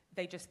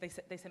they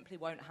simply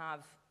won't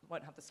have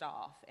the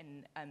staff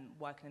in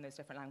working in those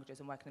different languages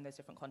and working in those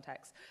different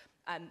contexts.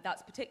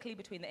 That's particularly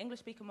between the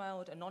English-speaking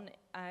world and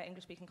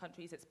non-English-speaking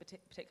countries. It's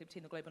particularly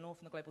between the global north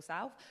and the global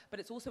south, but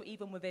it's also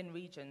even within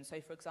regions.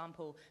 So, for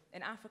example,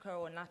 in Africa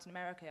or in Latin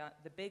America,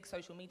 the big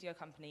social media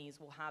companies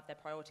will have their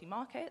priority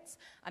markets,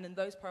 and in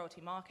those priority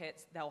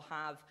markets, they'll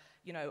have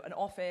an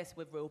office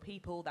with real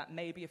people that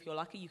maybe, if you're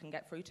lucky, you can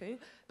get through to.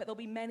 But there'll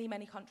be many,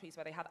 many countries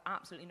where they have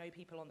absolutely no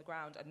people on the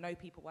ground and no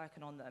people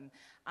working on them,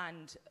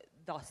 and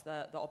thus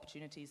the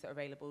opportunities that are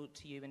available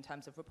to you in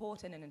terms of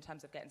reporting and in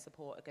terms of getting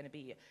support are going to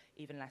be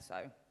even less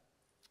so.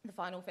 The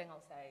final thing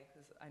I'll say,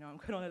 because I know I'm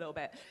going on a little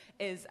bit,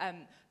 is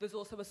there's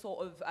also a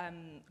sort of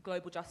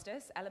global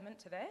justice element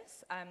to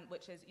this,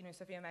 which is,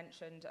 Sophia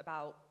mentioned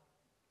about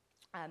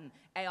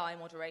AI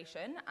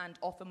moderation, and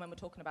often when we're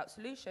talking about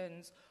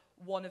solutions,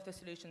 one of the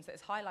solutions that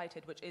is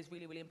highlighted, which is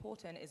really, really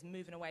important, is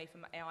moving away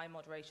from AI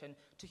moderation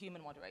to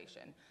human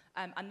moderation.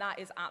 And that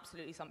is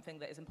absolutely something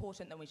that is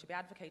important that we should be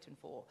advocating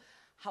for.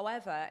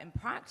 However, in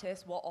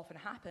practice, what often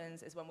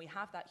happens is when we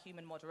have that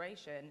human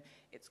moderation,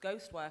 it's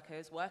ghost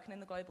workers working in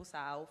the global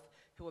south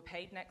who are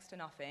paid next to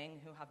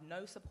nothing, who have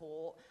no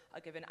support,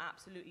 are given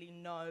absolutely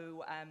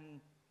no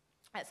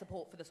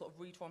support for the sort of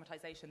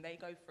re-traumatization they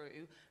go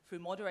through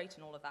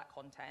moderating all of that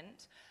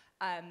content.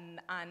 And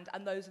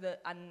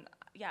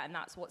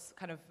that's what's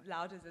kind of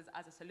lauded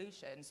as a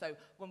solution. So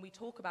when we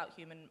talk about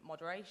human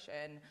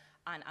moderation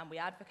and we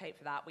advocate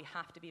for that, we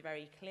have to be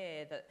very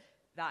clear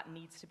that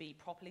needs to be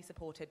properly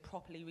supported,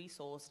 properly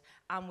resourced,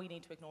 and we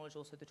need to acknowledge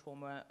also the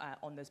trauma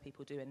on those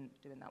people doing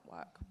that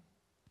work.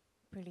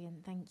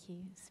 Brilliant, thank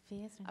you.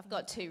 Sophia? I've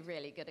got two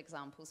really good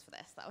examples for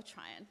this that I'll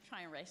try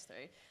and race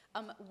through.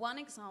 One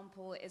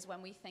example is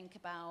when we think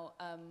about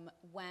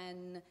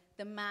when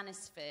the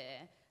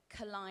manosphere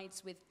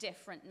collides with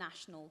different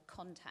national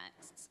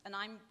contexts. And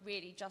I'm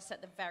really just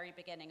at the very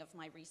beginning of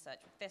my research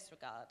with this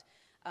regard,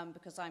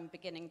 because I'm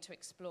beginning to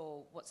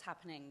explore what's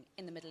happening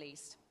in the Middle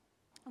East,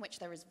 in which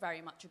there is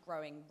very much a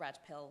growing red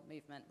pill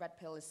movement. Red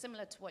pill is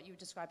similar to what you were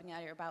describing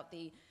earlier about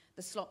the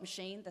slot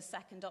machine, the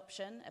second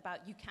option,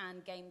 about you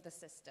can game the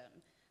system.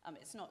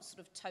 It's not sort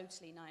of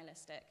totally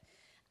nihilistic.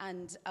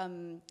 And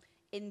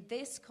in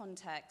this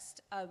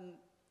context,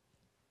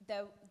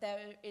 there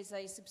is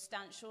a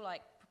substantial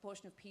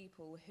proportion of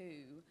people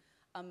who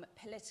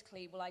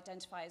politically will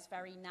identify as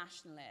very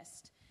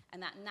nationalist,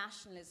 and that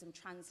nationalism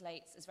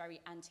translates as very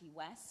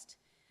anti-West,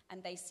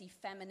 and they see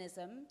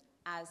feminism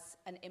as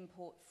an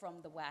import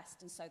from the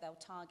West, and so they'll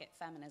target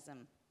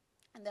feminism.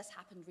 And this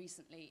happened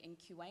recently in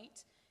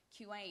Kuwait.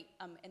 Kuwait,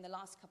 in the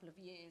last couple of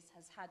years,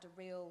 has had a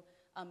real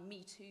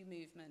Me Too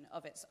movement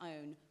of its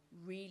own,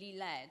 really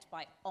led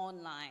by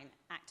online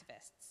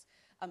activists.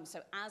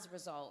 So as a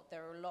result,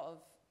 there are a lot of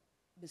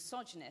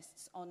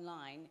misogynists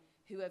online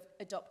who have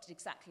adopted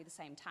exactly the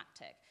same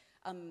tactic.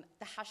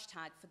 The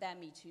hashtag for their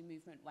Me Too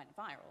movement went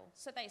viral.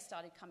 So they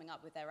started coming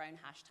up with their own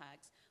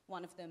hashtags,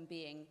 one of them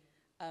being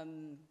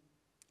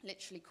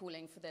literally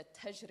calling for the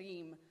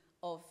tajreem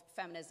of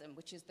feminism,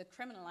 which is the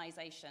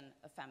criminalization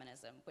of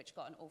feminism, which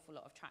got an awful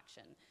lot of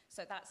traction.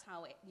 So that's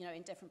how, it, you know,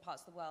 in different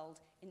parts of the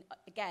world, in,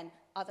 again,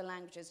 other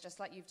languages, just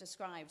like you've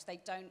described,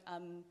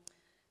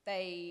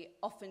 they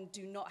often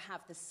do not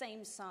have the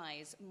same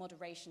size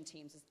moderation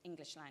teams as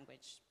English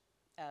language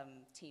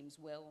teams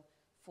will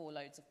for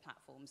loads of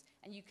platforms.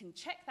 And you can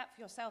check that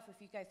for yourself if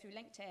you go through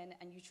LinkedIn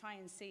and you try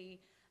and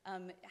see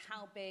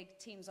how big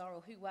teams are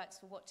or who works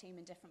for what team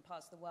in different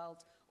parts of the world,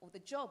 or the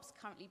jobs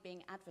currently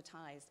being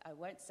advertised. I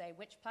won't say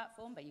which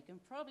platform, but you can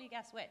probably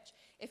guess which.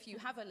 If you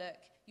have a look,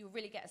 you'll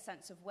really get a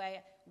sense of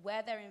where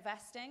they're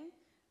investing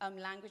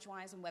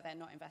language-wise and where they're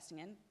not investing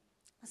in.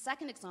 A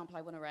second example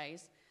I want to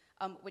raise,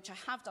 which I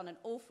have done an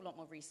awful lot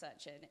more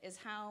research in, is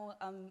how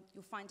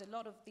you'll find a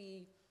lot of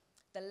the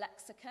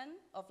lexicon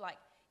of, like,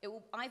 it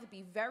will either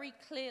be very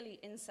clearly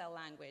incel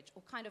language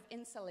or kind of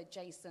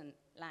incel-adjacent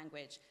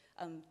language.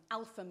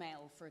 Alpha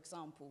male, for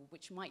example,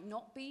 which might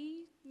not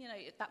be, you know,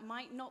 that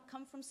might not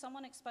come from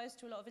someone exposed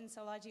to a lot of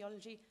incel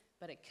ideology,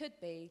 but it could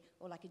be,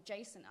 or like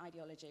adjacent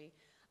ideology.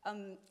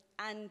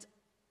 And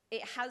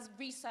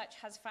research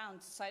has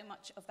found so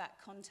much of that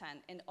content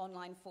in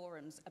online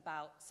forums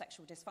about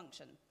sexual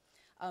dysfunction.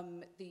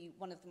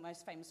 One of the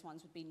most famous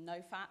ones would be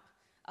NoFap,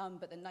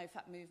 but the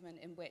NoFap movement,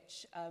 in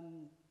which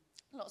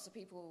lots of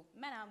people,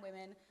 men and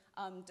women,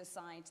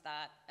 decide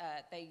that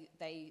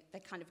they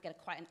kind of get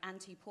quite an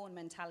anti-porn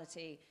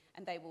mentality,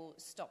 and they will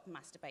stop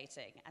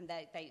masturbating. And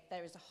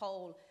there is a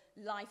whole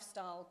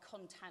lifestyle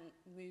content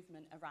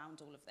movement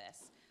around all of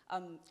this.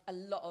 A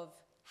lot of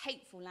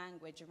hateful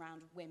language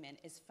around women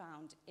is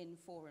found in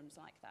forums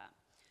like that.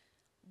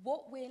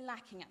 What we're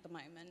lacking at the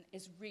moment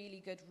is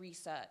really good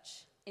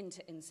research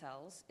into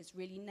incels. It's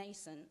really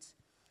nascent,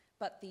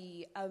 but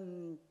a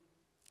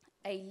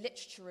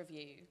literature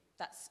review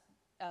that's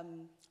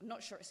I'm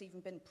not sure it's even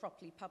been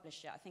properly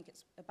published yet. I think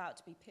it's about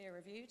to be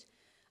peer-reviewed.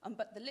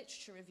 But the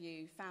literature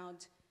review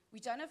found we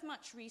don't have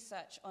much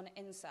research on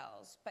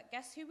incels, but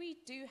guess who we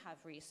do have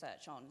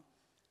research on?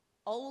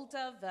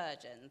 Older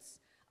virgins.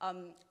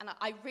 And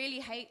I really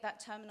hate that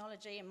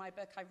terminology. In my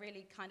book, I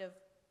really kind of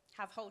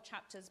have whole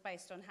chapters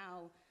based on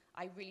how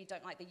I really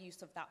don't like the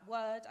use of that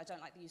word. I don't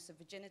like the use of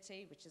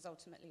virginity, which is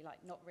ultimately, like,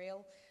 not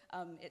real.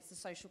 It's a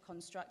social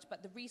construct.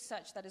 But the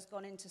research that has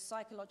gone into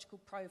psychological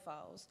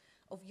profiles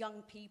of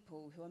young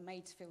people who are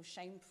made to feel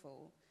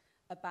shameful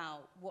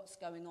about what's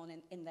going on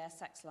in their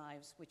sex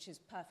lives, which is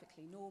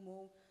perfectly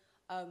normal,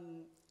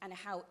 and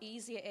how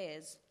easy it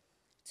is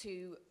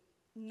to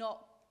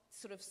not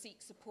sort of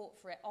seek support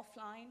for it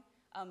offline.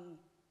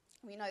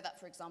 We know that,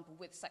 for example,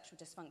 with sexual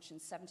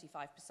dysfunction,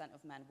 75%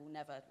 of men will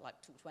never,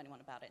 like, talk to anyone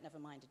about it, never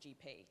mind a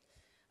GP.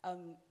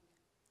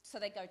 So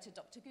they go to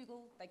Dr.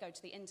 Google, they go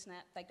to the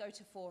internet, they go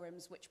to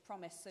forums which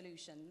promise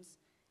solutions,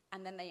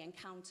 and then they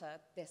encounter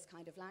this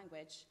kind of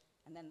language,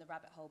 and then the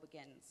rabbit hole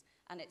begins.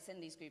 And it's in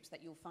these groups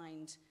that you'll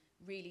find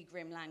really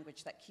grim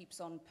language that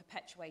keeps on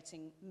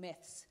perpetuating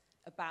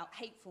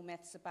hateful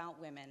myths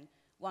about women.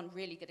 One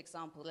really good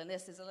example, and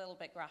this is a little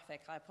bit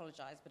graphic, I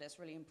apologize, but it's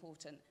really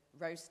important,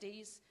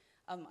 roasties.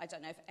 I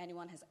don't know if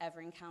anyone has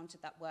ever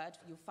encountered that word.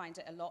 You'll find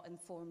it a lot in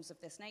forums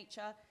of this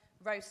nature.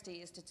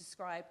 Roasty is to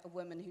describe a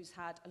woman who's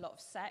had a lot of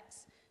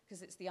sex,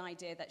 because it's the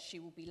idea that she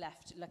will be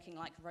left looking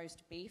like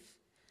roast beef,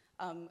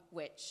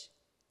 which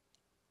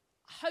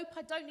I hope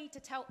I don't need to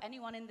tell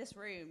anyone in this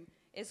room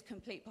is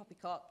complete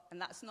poppycock,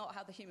 and that's not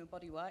how the human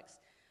body works.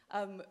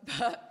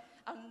 But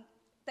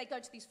they go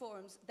to these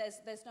forums.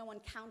 There's no one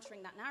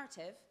countering that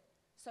narrative,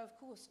 so of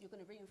course you're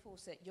going to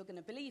reinforce it. You're going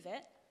to believe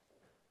it,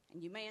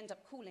 and you may end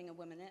up calling a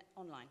woman it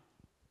online.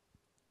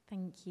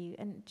 Thank you.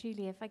 And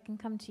Julia, if I can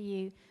come to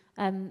you,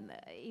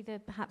 either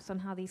perhaps on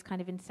how these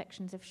kind of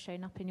intersections have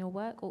shown up in your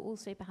work, or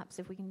also perhaps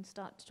if we can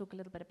start to talk a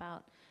little bit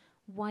about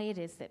why it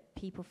is that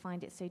people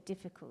find it so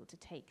difficult to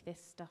take this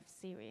stuff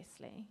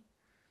seriously.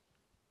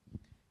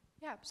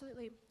 Yeah,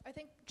 absolutely. I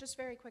think just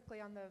very quickly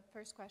on the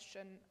first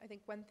question, I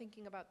think when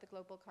thinking about the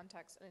global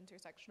context and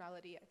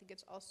intersectionality, I think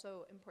it's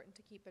also important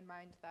to keep in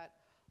mind that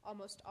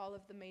almost all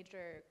of the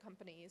major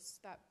companies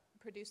that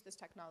produce this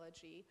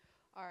technology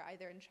are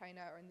either in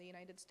China or in the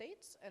United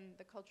States, and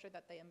the culture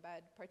that they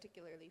embed,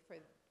 particularly for,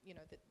 you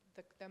know,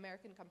 the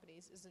American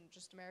companies, isn't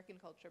just American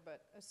culture,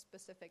 but a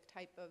specific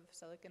type of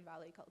Silicon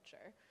Valley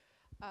culture,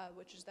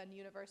 which is then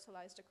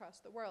universalized across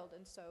the world.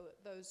 And so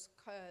those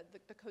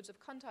the codes of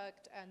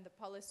conduct and the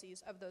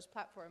policies of those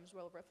platforms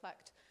will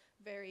reflect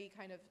very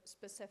kind of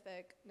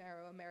specific,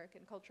 narrow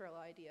American cultural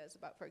ideas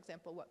about, for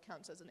example, what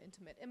counts as an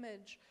intimate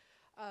image,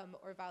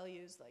 or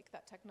values like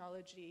that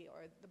technology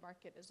or the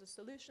market is a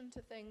solution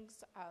to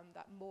things,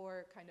 that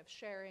more kind of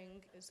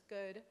sharing is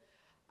good,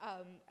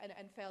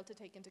 and fail to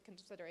take into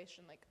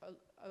consideration like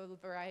a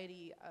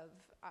variety of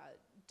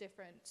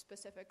different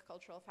specific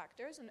cultural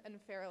factors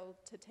and fail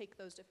to take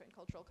those different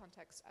cultural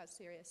contexts as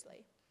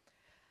seriously.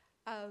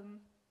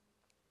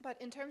 But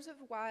in terms of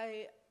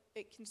why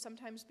it can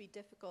sometimes be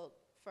difficult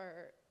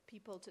for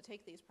people to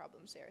take these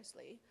problems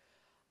seriously,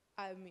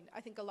 I mean,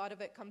 I think a lot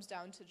of it comes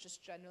down to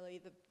just generally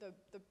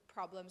the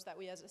problems that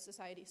we as a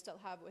society still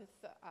have with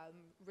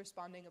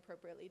responding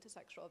appropriately to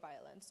sexual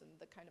violence and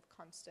the kind of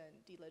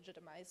constant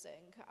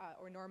delegitimizing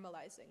or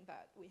normalizing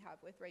that we have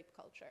with rape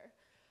culture.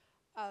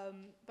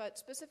 But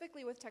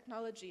specifically with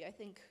technology, I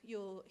think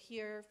you'll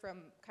hear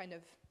from kind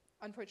of,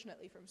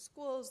 unfortunately, from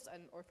schools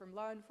or from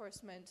law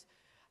enforcement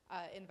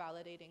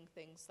invalidating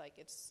things like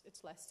it's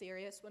less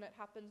serious when it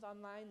happens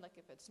online, like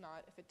if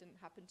it didn't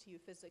happen to you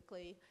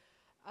physically,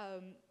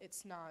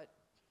 it's not,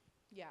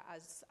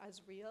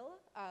 as real,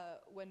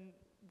 when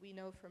we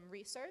know from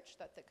research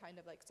that the kind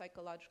of like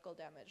psychological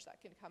damage that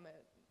can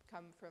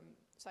come from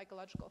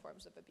psychological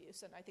forms of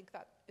abuse. And I think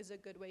that is a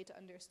good way to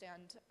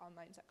understand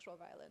online sexual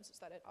violence, is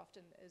that it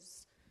often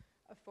is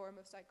a form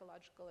of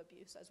psychological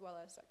abuse as well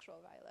as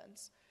sexual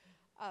violence.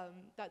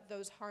 That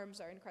those harms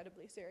are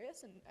incredibly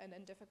serious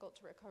and difficult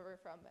to recover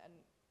from, and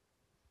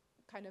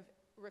kind of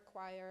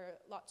require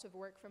lots of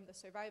work from the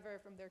survivor,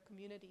 from their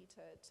community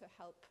to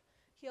help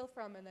heal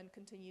from, and then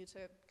continue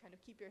to kind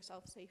of keep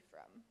yourself safe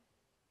from.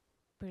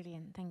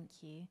 Brilliant,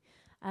 thank you.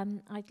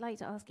 I'd like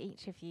to ask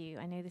each of you,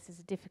 I know this is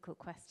a difficult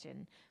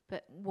question,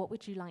 but what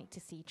would you like to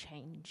see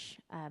change?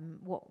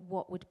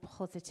 What would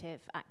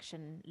positive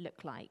action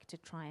look like to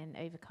try and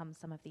overcome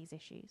some of these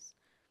issues?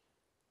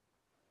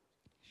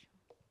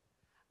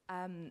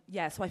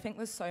 So I think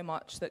there's so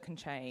much that can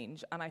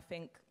change, and I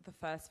think the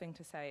first thing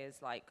to say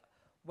is, like,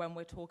 when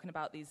we're talking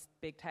about these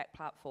big tech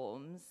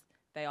platforms,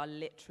 they are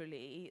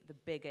literally the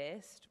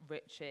biggest,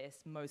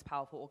 richest, most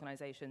powerful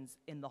organizations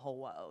in the whole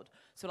world.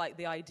 So, like,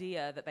 the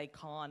idea that they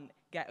can't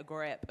get a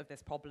grip of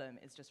this problem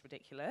is just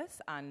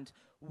ridiculous, and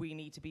we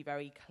need to be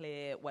very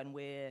clear when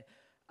we're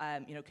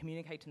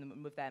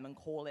communicating with them and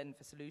calling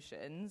for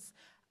solutions,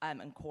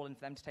 and calling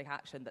for them to take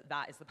action,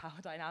 that is the power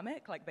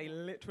dynamic. Like, they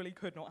literally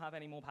could not have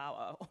any more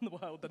power on the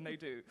world than they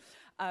do.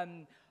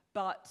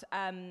 But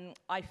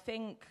I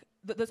think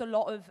that there's a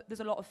lot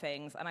of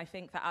things, and I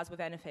think that, as with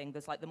anything,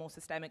 there's like the more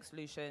systemic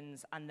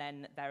solutions, and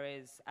then there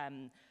is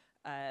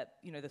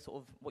the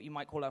sort of what you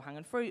might call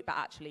low-hanging fruit, but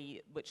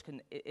actually, which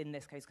can, in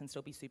this case, can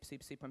still be super,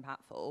 super, super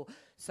impactful.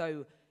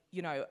 So,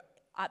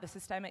 at the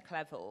systemic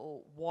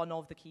level, one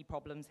of the key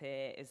problems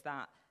here is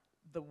that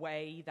the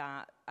way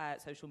that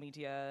social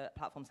media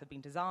platforms have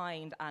been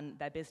designed and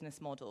their business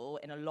model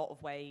in a lot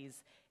of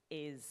ways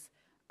is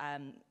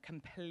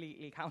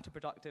completely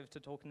counterproductive to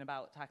talking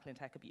about tackling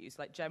tech abuse.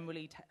 Like,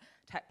 generally,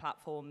 tech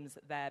platforms,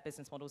 their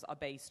business models are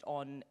based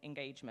on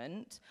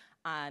engagement,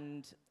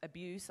 and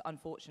abuse,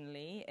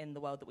 unfortunately, in the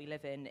world that we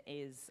live in,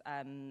 is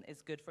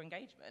good for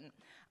engagement.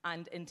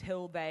 And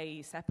until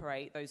they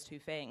separate those two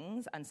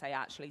things and say,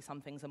 actually,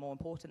 some things are more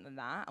important than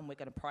that, and we're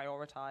going to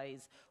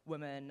prioritize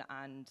women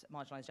and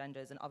marginalized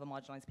genders and other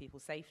marginalized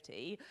people's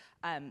safety,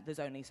 there's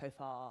only so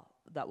far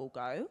that will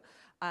go.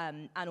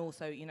 And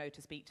also,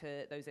 to speak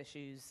to those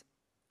issues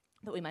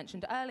that we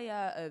mentioned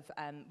earlier of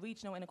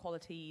regional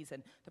inequalities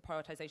and the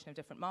prioritization of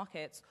different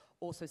markets,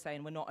 also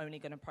saying we're not only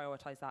going to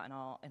prioritize that in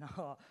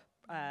our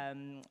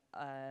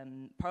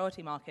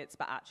priority markets,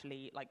 but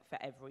actually, like, for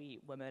every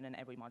woman and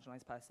every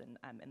marginalized person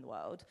in the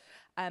world.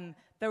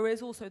 There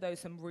is also, though,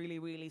 some really,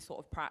 really sort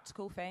of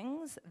practical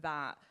things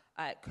that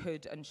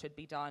could and should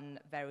be done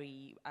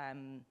very,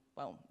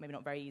 maybe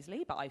not very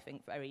easily, but I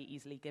think very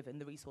easily given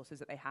the resources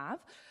that they have.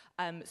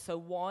 So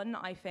one,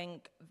 I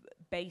think,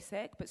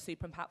 basic but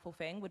super impactful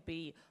thing would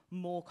be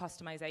more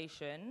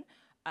customization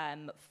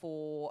in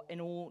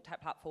all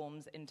tech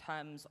platforms in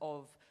terms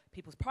of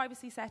people's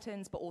privacy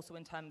settings, but also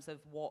in terms of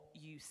what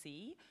you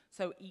see.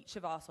 So each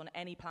of us on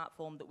any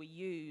platform that we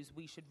use,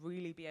 we should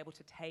really be able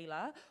to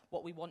tailor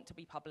what we want to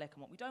be public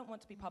and what we don't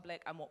want to be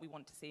public, and what we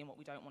want to see and what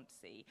we don't want to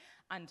see.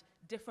 And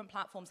different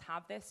platforms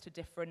have this to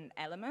different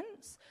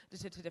elements,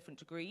 to different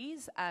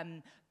degrees,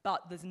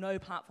 but there's no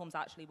platforms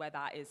actually where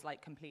that is,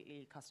 like,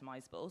 completely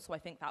customizable. So I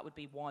think that would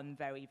be one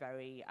very,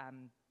 very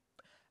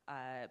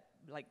that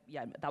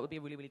would be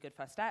a really, really good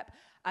first step.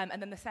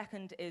 And then the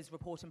second is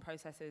reporting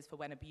processes for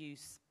when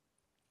abuse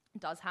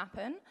does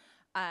happen.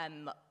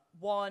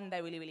 One,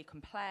 they're really, really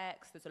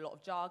complex. There's a lot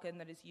of jargon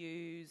that is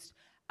used.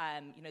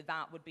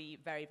 That would be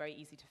very, very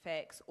easy to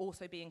fix.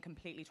 Also, being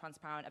completely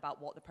transparent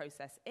about what the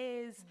process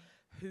is,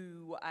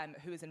 who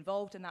is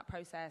involved in that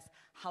process,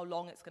 how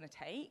long it's going to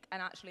take.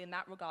 And actually, in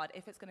that regard,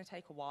 if it's going to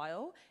take a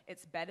while,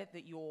 it's better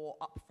that you're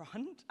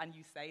upfront and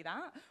you say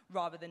that,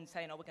 rather than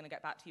saying, we're going to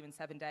get back to you in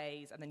 7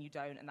 days, and then you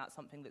don't, and that's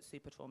something that's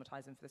super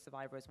traumatizing for the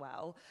survivor as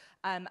well.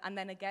 And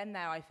then again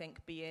there, I think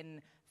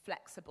being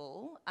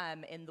flexible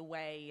in the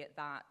way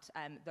that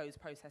those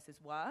processes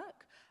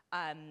work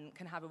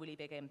can have a really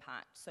big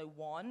impact. So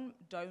one,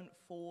 don't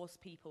force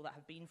people that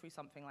have been through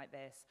something like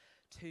this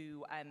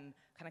to kind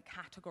of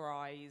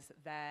categorize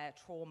their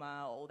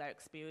trauma or their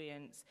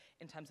experience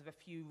in terms of a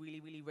few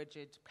really, really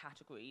rigid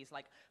categories,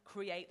 like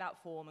create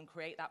that form and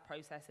create that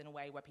process in a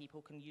way where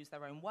people can use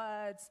their own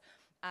words,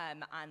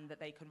 and that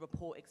they can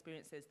report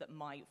experiences that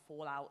might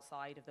fall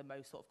outside of the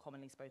most sort of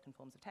commonly spoken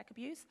forms of tech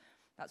abuse.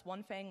 That's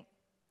one thing.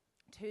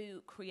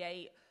 To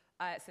create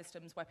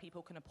systems where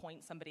people can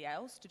appoint somebody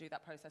else to do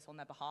that process on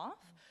their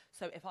behalf.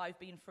 So if I've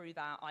been through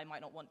that, I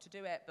might not want to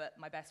do it, but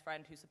my best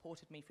friend who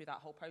supported me through that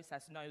whole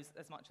process knows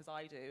as much as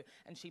I do,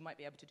 and she might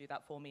be able to do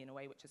that for me in a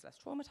way which is less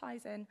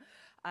traumatizing.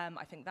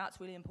 I think that's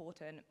really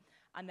important.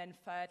 And then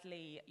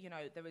thirdly, you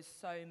know, there is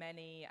so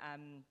many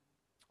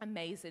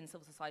amazing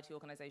civil society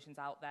organizations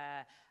out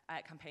there,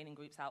 campaigning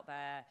groups out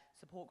there,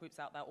 support groups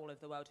out there all over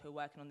the world who are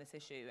working on this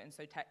issue. And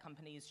so tech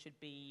companies should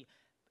be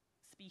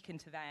speaking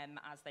to them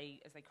as they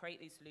create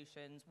these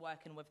solutions,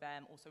 working with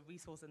them, also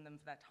resourcing them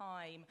for their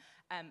time,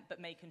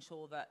 but making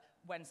sure that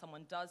when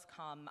someone does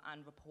come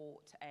and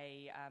report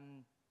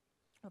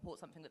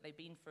something that they've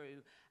been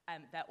through,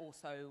 they're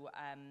also,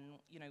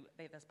 you know,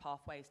 there's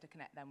pathways to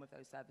connect them with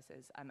those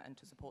services and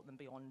to support them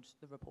beyond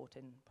the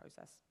reporting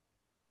process.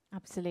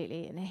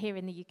 Absolutely. And here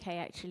in the UK,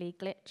 actually,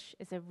 Glitch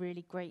is a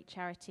really great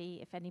charity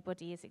if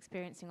anybody is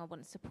experiencing or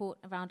wants support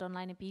around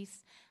online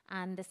abuse.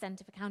 And the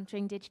Centre for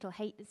Countering Digital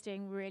Hate is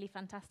doing really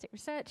fantastic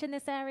research in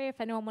this area.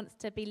 If anyone wants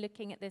to be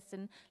looking at this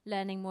and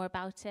learning more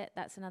about it,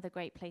 that's another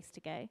great place to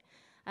go.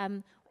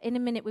 In a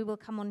minute, we will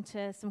come on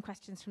to some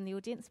questions from the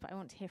audience, but I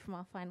want to hear from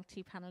our final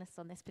two panellists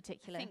on this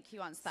particular. I think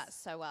you answered that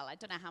so well. I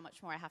don't know how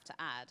much more I have to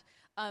add.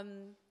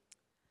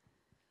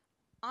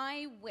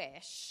 I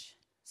wish,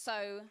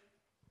 so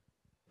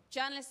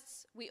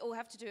journalists, we all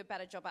have to do a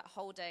better job at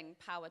holding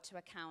power to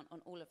account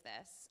on all of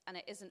this, and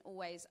it isn't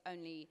always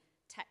only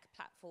tech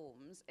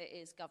platforms, it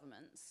is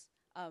governments.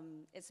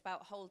 It's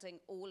about holding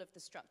all of the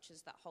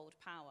structures that hold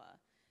power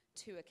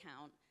to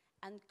account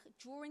and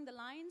drawing the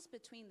lines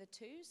between the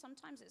two.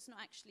 Sometimes it's not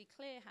actually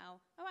clear how,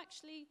 oh,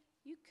 actually,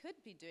 you could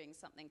be doing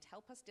something to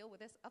help us deal with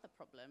this other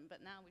problem,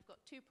 but now we've got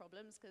two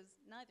problems because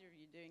neither of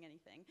you are doing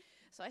anything.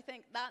 So I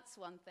think that's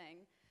one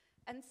thing.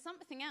 And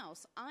something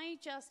else, I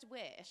just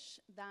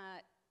wish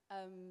that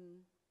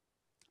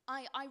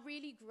I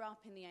really grew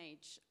up in the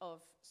age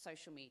of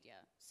social media.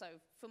 So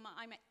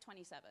I'm at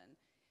 27.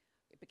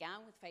 It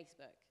began with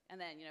Facebook, and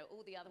then, you know,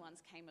 all the other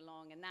ones came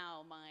along, and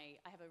now I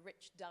have a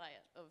rich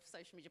diet of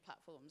social media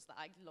platforms that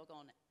I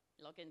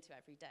log into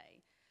every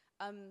day.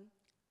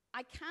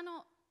 I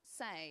cannot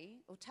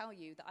say or tell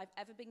you that I've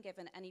ever been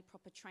given any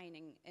proper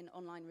training in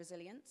online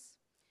resilience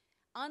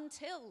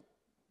until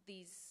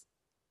these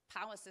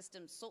power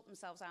systems sort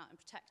themselves out and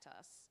protect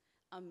us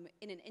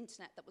in an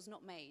internet that was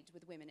not made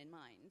with women in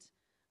mind.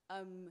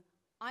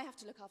 I have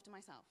to look after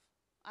myself.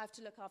 I have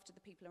to look after the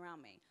people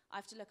around me. I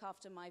have to look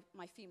after my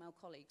female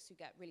colleagues who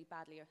get really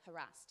badly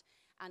harassed.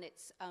 And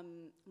it's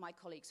my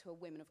colleagues who are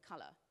women of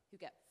color who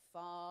get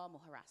far more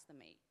harassed than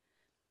me.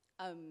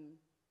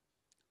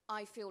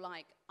 I feel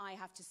like I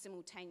have to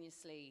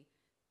simultaneously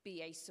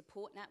be a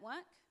support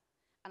network,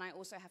 and I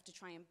also have to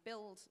try and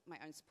build my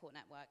own support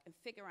network and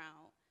figure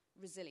out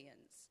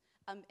resilience.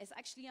 It's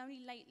actually only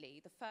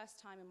lately, the first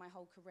time in my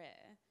whole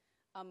career,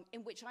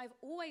 in which I've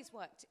always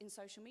worked in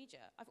social media.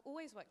 I've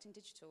always worked in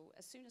digital.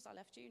 As soon as I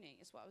left uni,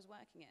 it's what I was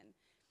working in.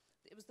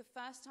 It was the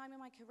first time in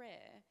my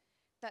career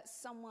that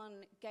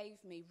someone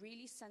gave me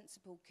really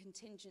sensible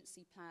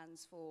contingency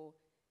plans for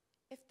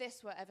if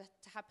this were ever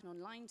to happen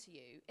online to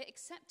you. It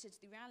accepted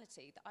the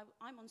reality that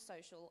I'm on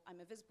social,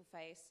 I'm a visible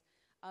face.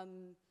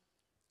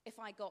 If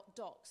I got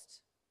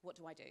doxed, what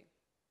do I do?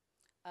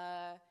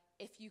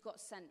 If you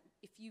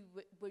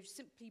were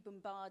simply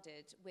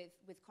bombarded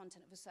with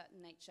content of a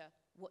certain nature,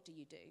 what do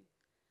you do?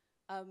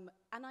 And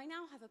I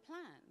now have a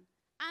plan.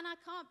 And I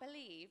can't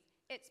believe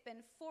it's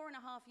been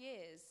 4.5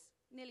 years,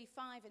 nearly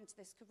 5 into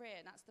this career,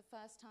 and that's the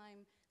first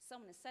time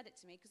someone has said it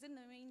to me, because in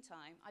the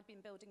meantime, I'd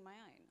been building my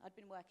own. I'd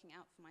been working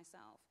out for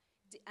myself.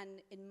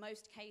 And in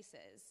most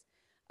cases,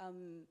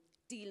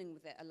 dealing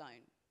with it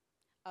alone.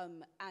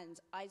 And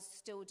I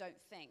still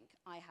don't think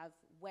I have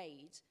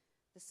weighed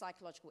the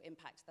psychological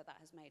impact that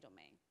has made on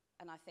me.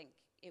 And I think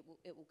it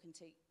will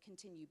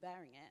continue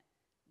bearing it,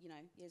 you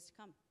know, years to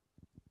come.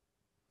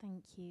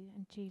 Thank you.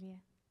 And Julia?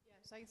 Yeah,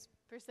 so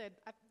first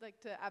I'd like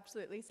to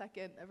absolutely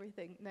second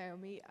everything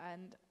Naomi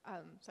and,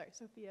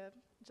 Sophia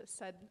just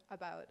said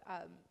about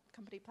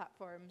company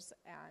platforms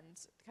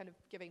and kind of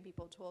giving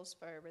people tools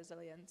for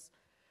resilience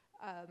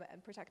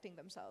and protecting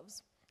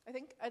themselves. I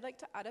think I'd like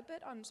to add a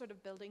bit on sort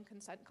of building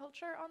consent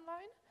culture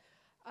online.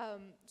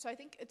 So I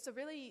think it's a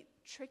really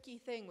tricky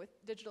thing with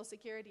digital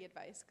security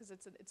advice, because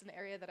it's an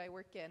area that I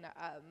work in,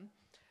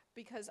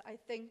 because I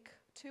think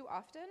too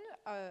often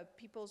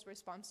people's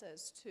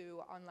responses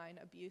to online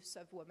abuse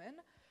of women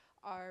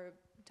are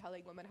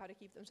telling women how to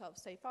keep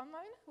themselves safe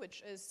online,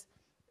 which is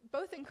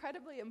both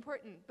incredibly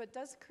important, but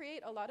does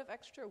create a lot of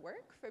extra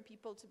work for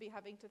people to be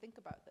having to think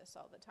about this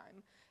all the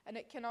time. And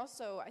it can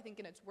also, I think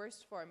in its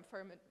worst form,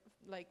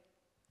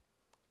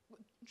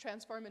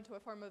 transform into a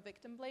form of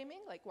victim blaming,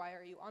 like, why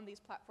are you on these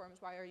platforms,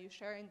 why are you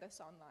sharing this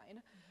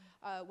online?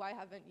 Why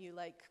haven't you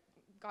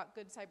got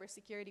good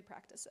cybersecurity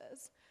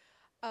practices?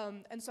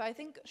 And so I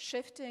think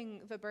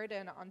shifting the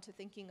burden onto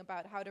thinking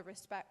about how to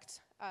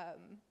respect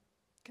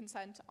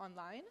consent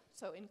online,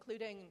 so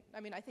including,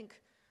 I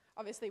think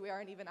obviously we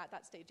aren't even at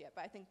that stage yet,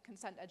 but I think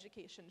consent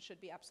education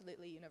should be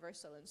absolutely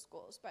universal in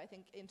schools, but I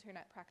think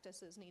internet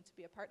practices need to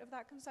be a part of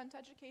that consent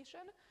education,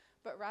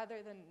 but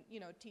rather than,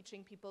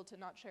 teaching people to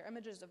not share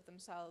images of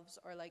themselves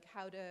or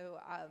how to,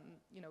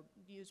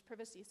 use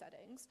privacy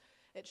settings,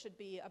 it should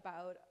be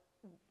about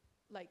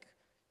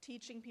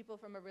teaching people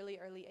from a really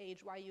early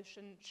age why you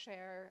shouldn't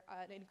share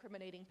an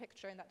incriminating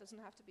picture, and that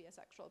doesn't have to be a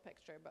sexual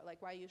picture, but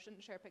why you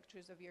shouldn't share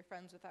pictures of your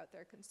friends without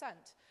their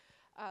consent,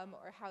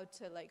 or how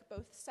to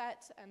both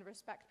set and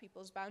respect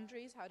people's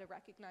boundaries, how to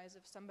recognize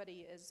if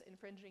somebody is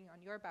infringing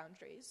on your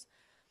boundaries.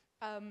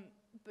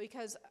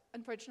 Because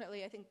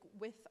unfortunately, I think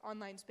with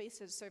online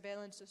spaces,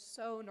 surveillance is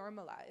so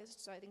normalized.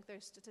 So I think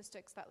there's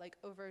statistics that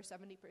over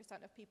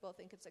 70% of people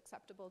think it's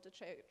acceptable to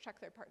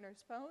check their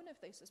partner's phone if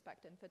they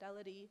suspect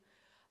infidelity.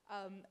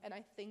 And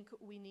I think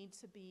we need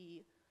to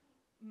be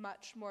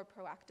much more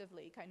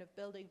proactively kind of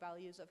building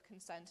values of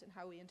consent and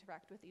how we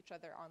interact with each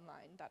other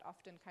online that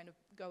often kind of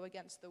go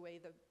against the way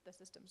the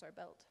systems are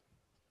built.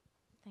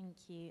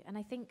 Thank you. And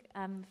I think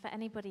for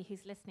anybody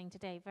who's listening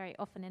today, very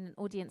often in an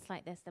audience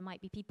like this, there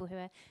might be people who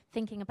are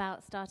thinking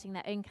about starting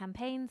their own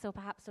campaigns or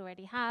perhaps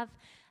already have.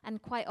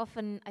 And quite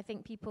often, I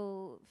think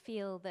people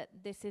feel that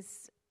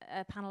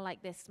a panel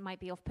like this might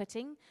be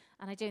off-putting,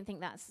 and I don't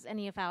think that's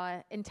any of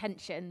our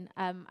intention.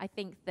 I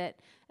think that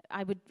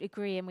I would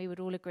agree, and we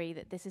would all agree,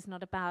 that this is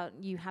not about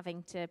you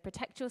having to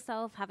protect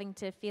yourself, having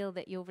to feel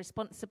that you're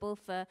responsible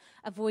for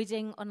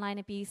avoiding online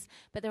abuse,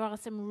 but there are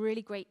some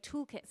really great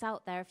toolkits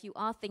out there if you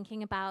are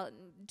thinking about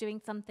doing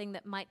something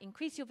that might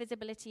increase your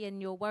visibility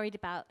and you're worried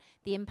about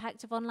the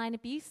impact of online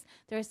abuse.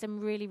 There are some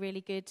really,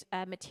 really good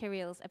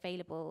materials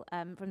available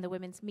from the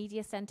Women's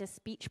Media Center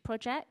Speech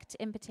Project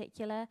in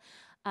particular,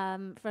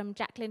 from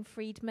Jacqueline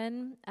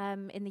Friedman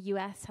in the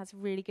US has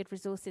really good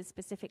resources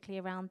specifically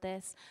around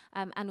this,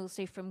 and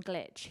also from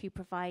Glitch, who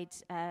provide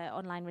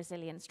online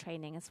resilience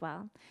training as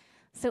well.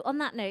 So on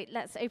that note,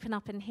 let's open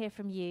up and hear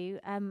from you.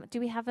 Do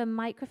we have a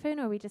microphone,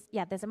 or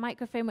there's a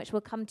microphone which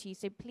will come to you.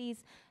 So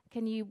please,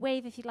 can you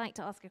wave if you'd like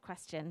to ask a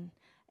question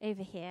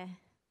over here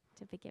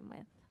to begin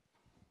with?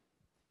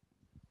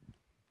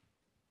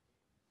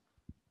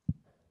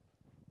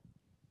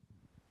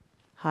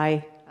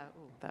 Hi.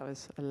 That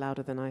was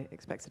louder than I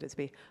expected it to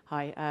be.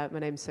 Hi, my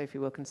name's Sophie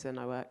Wilkinson.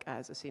 I work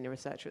as a senior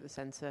researcher at the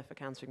Centre for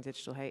Countering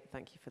Digital Hate.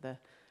 Thank you for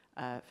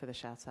the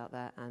shout out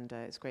there, and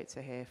it's great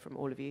to hear from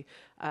all of you.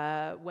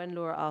 When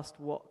Laura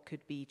asked what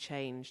could be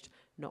changed,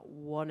 not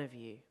one of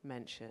you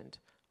mentioned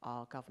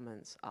our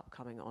government's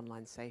upcoming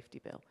online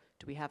safety bill.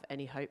 Do we have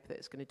any hope that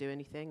it's going to do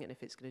anything? And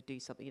if it's going to do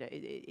something,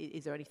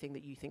 is there anything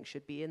that you think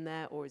should be in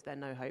there, or is there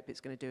no hope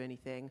it's going to do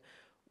anything?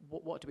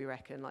 What do we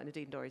reckon?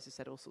 Nadine Dorries has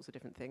said all sorts of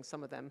different things.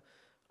 Some of them,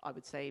 I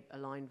would say,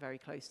 align very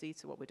closely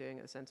to what we're doing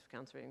at the Centre for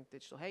Countering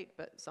Digital Hate,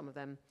 but some of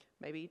them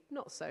maybe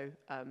not so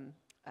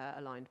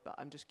aligned. But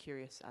I'm just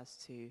curious as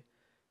to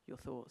your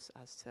thoughts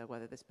as to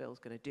whether this bill is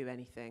going to do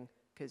anything,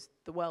 because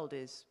the world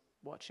is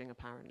watching,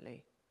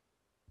 apparently.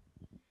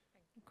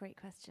 Great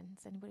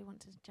questions. Anybody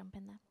want to jump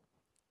in there?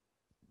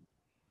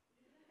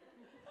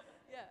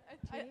 Yeah,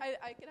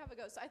 I can have a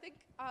go. So I think...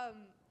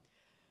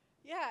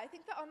 I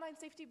think the online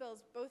safety bill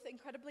is both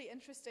incredibly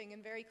interesting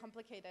and very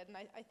complicated, and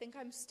I think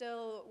I'm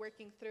still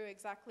working through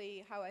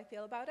exactly how I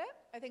feel about it.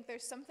 I think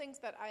there's some things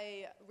that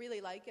I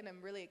really like and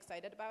I'm really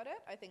excited about it.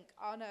 I think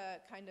on a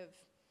kind of,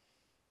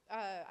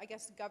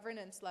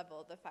 governance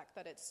level, the fact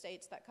that it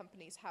states that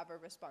companies have a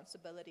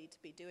responsibility to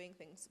be doing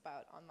things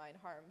about online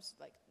harms,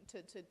 like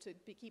to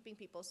be keeping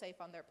people safe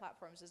on their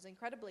platforms, is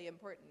incredibly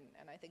important,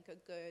 and I think a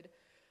good,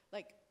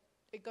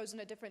 it goes in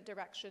a different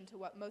direction to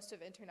what most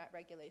of internet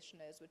regulation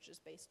is, which is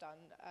based on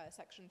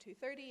Section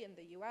 230 in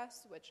the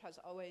US, which has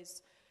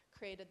always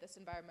created this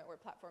environment where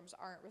platforms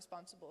aren't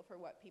responsible for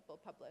what people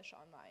publish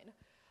online,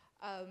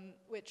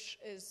 which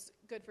is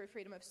good for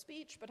freedom of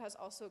speech, but has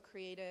also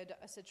created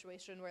a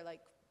situation where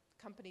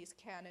companies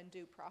can and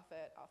do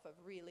profit off of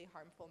really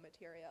harmful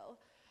material.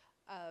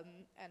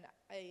 And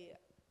I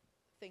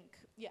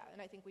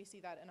think we see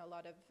that in a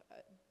lot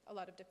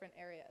of different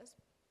areas.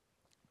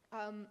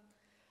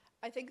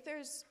 I think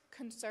there's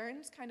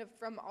concerns kind of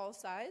from all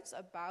sides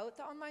about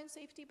the online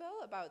safety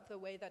bill, about the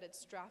way that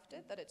it's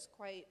drafted, that it's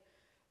quite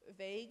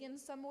vague in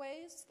some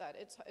ways, that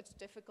it's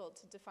difficult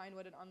to define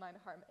what an online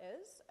harm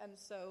is. And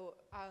so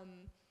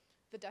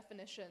the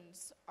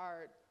definitions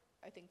are,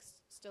 I think,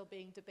 still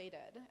being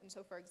debated. And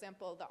so, for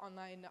example, the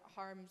online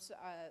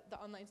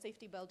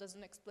safety bill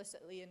doesn't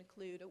explicitly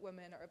include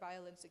women or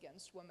violence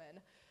against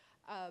women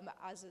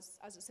as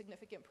a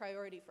significant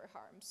priority for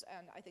harms.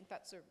 And I think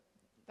that's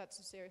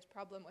a serious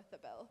problem with the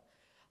bill.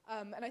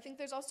 And I think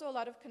there's also a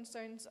lot of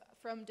concerns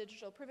from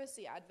digital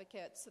privacy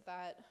advocates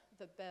that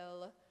the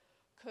bill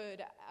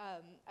could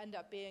end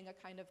up being a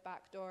kind of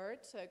backdoor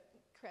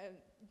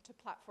to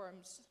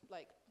platforms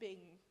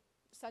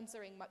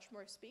censoring much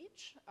more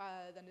speech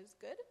than is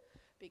good,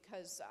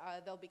 because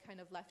they'll be kind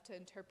of left to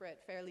interpret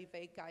fairly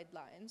vague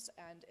guidelines,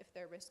 and if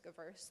they're risk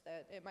averse,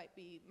 that it might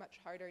be much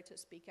harder to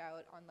speak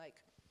out on like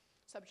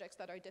subjects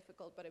that are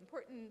difficult but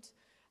important,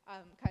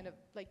 kind of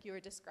like you were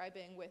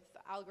describing, with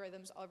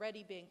algorithms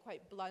already being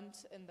quite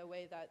blunt in the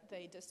way that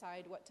they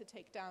decide what to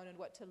take down and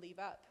what to leave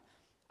up.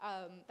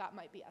 That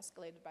might be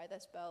escalated by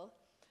this bill.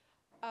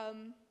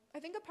 I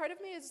think a part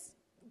of me is,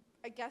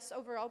 I guess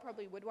overall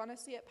probably would want to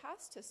see it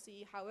pass to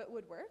see how it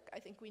would work. I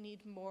think we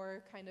need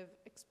more kind of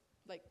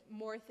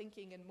more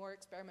thinking and more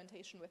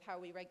experimentation with how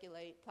we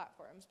regulate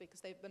platforms,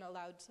 because they've been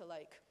allowed to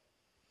like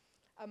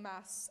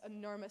amass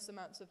enormous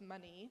amounts of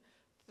money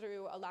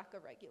through a lack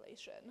of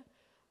regulation.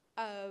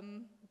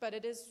 But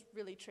it is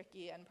really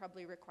tricky and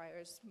probably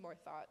requires more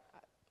thought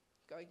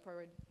going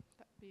forward.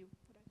 That would be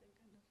what I think.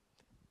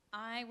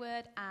 I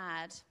would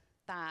add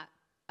that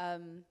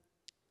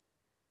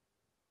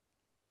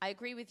I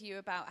agree with you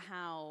about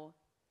how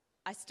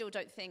I still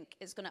don't think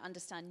it's going to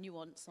understand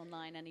nuance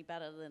online any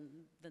better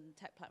than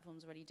tech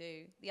platforms already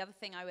do. The other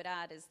thing I would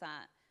add is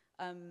that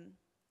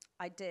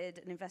I did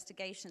an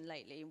investigation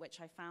lately in which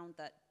I found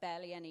that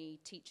barely any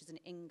teachers in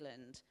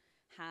England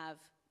have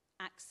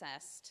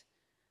accessed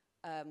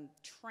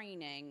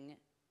training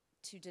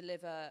to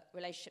deliver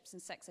relationships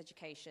and sex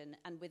education.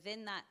 And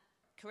within that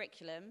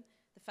curriculum,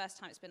 the first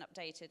time it's been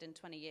updated in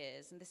 20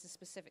 years, and this is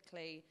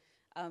specifically,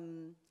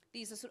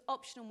 these are sort of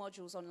optional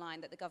modules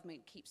online that the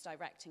government keeps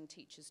directing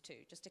teachers to,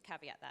 just to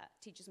caveat that.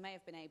 Teachers may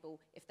have been able,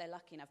 if they're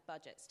lucky enough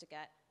budgets, to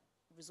get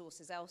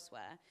resources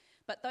elsewhere.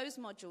 But those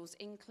modules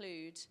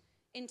include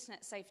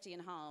internet safety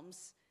and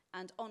harms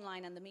and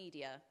online and the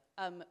media,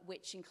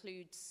 which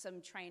includes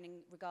some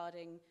training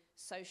regarding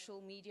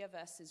social media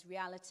versus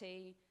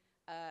reality,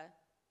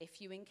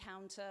 if you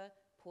encounter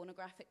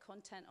pornographic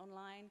content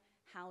online,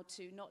 how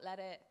to not let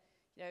it,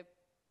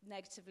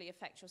 negatively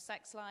affect your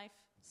sex life,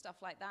 stuff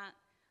like that.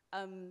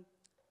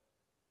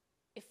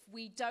 If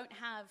we don't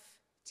have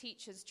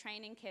teachers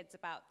training kids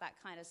about that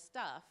kind of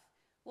stuff,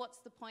 what's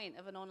the point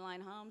of an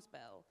online harms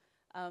bill?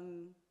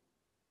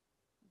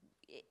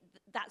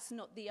 That's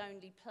not the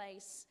only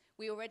place.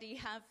 We already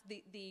have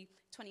the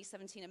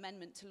 2017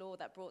 amendment to law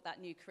that brought that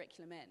new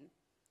curriculum in.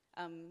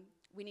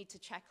 We need to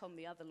check on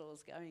the other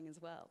laws going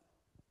as well.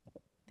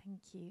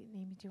 Thank you.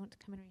 Naomi, do you want to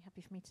come in? Are you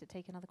happy for me to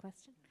take another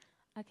question?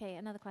 Okay,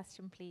 another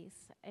question, please.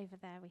 Over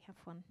there, we have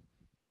one.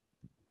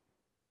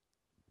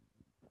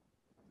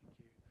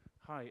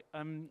 Hi,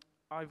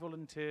 I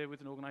volunteer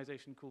with an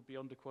organisation called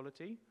Beyond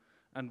Equality,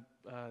 and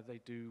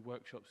they do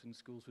workshops in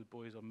schools with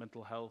boys on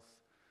mental health,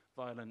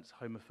 violence,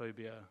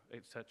 homophobia,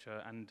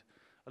 etc. And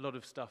a lot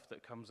of stuff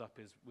that comes up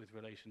is with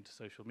relation to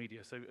social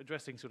media. So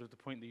addressing sort of the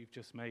point that you've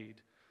just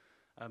made,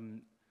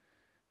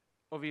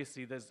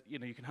 obviously there's,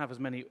 you can have as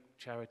many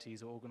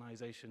charities or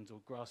organisations or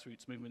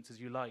grassroots movements as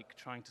you like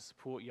trying to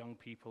support young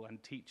people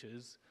and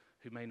teachers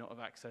who may not have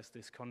accessed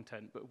this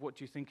content. But what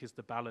do you think is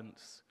the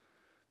balance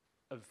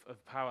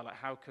of power? Like,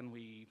 how can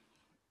we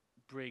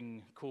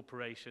bring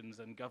corporations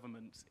and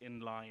governments in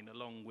line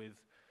along with,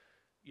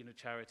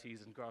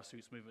 charities and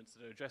grassroots movements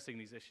that are addressing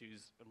these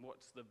issues? And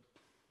what's the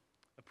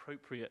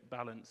appropriate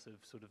balance of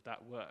sort of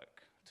that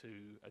work to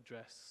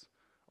address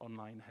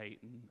online hate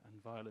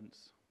and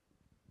violence?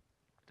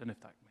 I don't know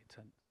if that made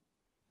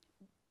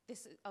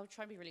sense. I'll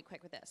try to be really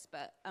quick with this,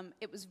 but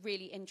it was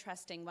really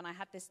interesting when I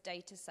had this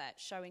data set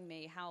showing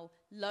me how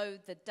low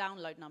the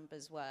download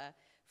numbers were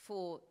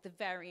for the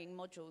varying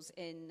modules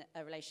in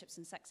relationships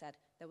and sex ed.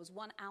 There was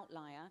one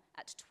outlier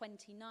at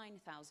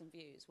 29,000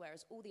 views,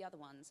 whereas all the other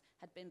ones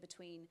had been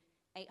between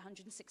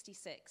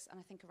 866 and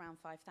I think around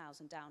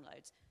 5,000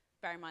 downloads.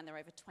 Bear in mind there are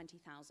over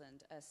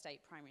 20,000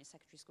 state primary and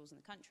secondary schools in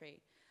the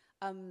country.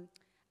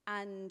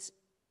 And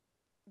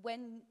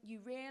when you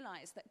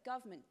realise that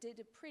government did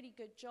a pretty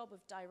good job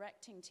of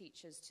directing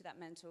teachers to that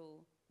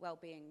mental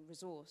well-being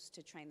resource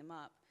to train them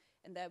up,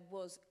 and there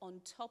was on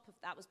top of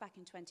that, was back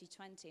in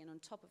 2020, and on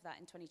top of that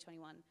in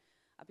 2021,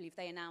 I believe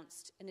they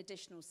announced an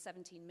additional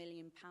 £17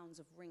 million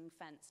of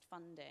ring-fenced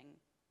funding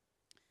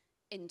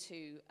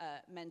into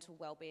mental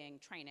well-being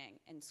training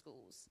in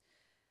schools.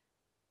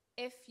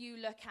 If you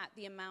look at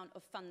the amount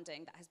of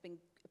funding that has been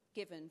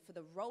given for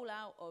the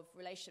rollout of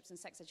relationships and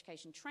sex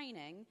education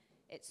training,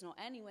 it's not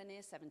anywhere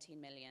near 17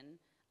 million.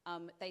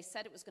 They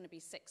said it was going to be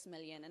 6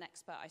 million. An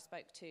expert I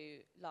spoke to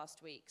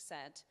last week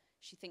said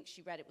she thinks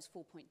she read it was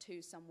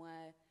 4.2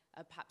 somewhere.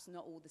 Perhaps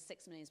not all the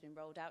 6 million has been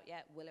rolled out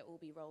yet. Will it all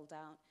be rolled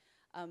out?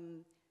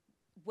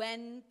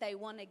 When they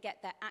want to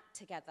get their act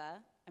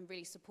together and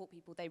really support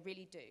people, they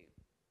really do.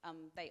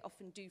 They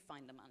often do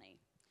find the money.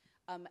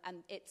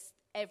 And it's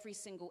every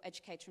single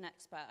educator and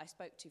expert I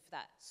spoke to for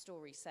that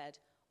story said,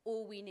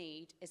 all we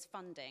need is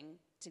funding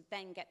to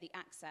then get the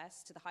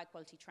access to the high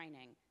quality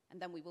training,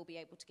 and then we will be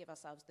able to give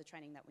ourselves the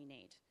training that we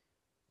need.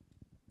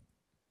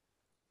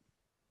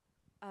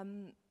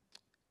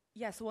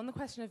 So on the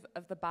question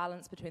of the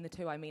balance between the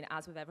two, I mean,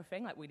 as with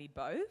everything, like we need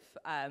both.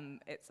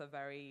 It's a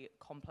very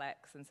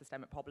complex and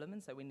systemic problem,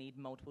 and so we need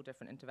multiple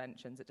different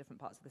interventions at different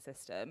parts of the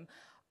system.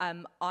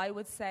 I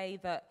would say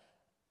that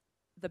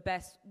the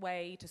best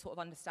way to sort of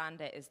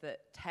understand it is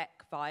that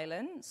tech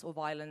violence or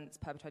violence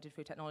perpetrated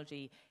through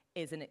technology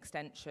is an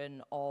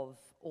extension of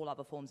all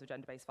other forms of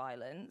gender-based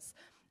violence.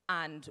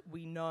 And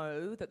we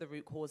know that the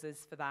root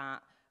causes for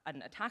that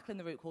and tackling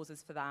the root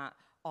causes for that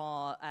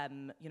are,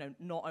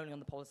 not only on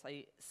the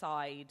policy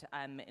side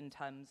in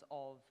terms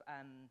of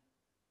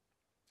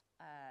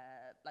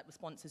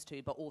responses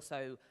to, but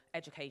also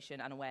education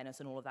and awareness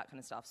and all of that kind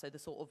of stuff. So the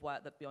sort of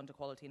work that Beyond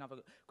Equality and other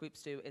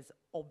groups do is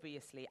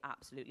obviously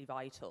absolutely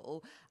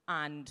vital.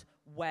 And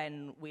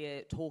when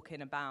we're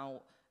talking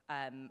about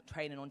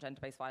training on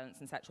gender-based violence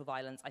and sexual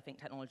violence, I think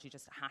technology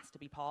just has to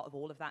be part of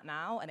all of that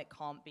now, and it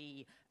can't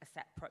be a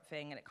separate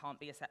thing and it can't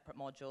be a separate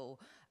module,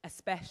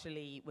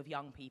 especially with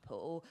young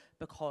people,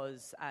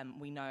 because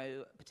we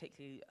know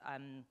particularly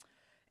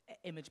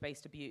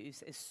image-based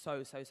abuse is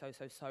so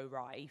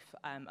rife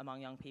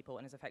among young people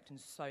and is affecting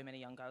so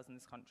many young girls in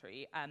this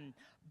country.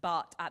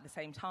 But at the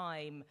same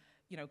time,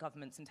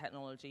 governments and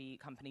technology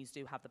companies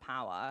do have the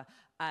power.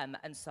 And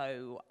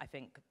so I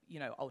think,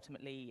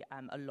 ultimately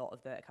a lot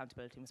of the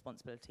accountability and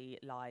responsibility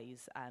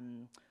lies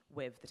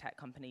with the tech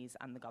companies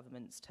and the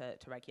governments to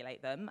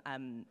regulate them.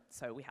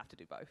 So we have to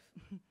do both.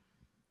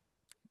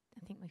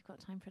 I think we've got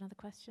time for another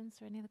question. Is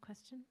there any other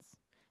questions?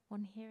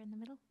 One here in the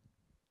middle.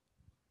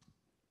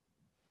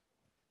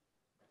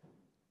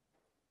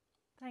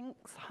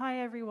 Thanks. Hi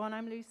everyone,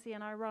 I'm Lucy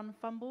and I run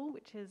Fumble,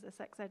 which is a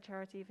sex ed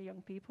charity for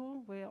young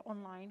people. We're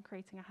online,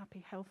 creating a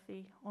happy,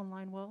 healthy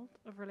online world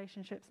of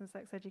relationships and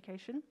sex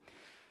education.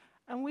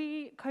 And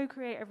we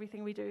co-create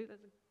everything we do,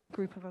 there's a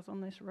group of us on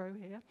this row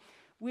here,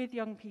 with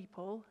young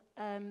people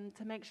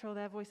to make sure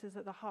their voice is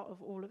at the heart of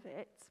all of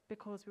it,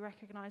 because we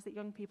recognize that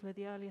young people are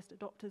the earliest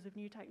adopters of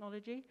new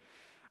technology.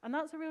 And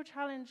that's a real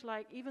challenge,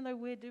 even though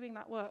we're doing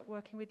that work,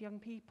 working with young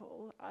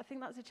people, I think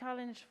that's a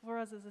challenge for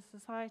us as a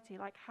society.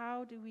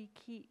 How do we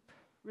keep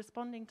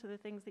responding to the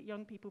things that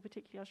young people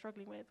particularly are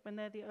struggling with when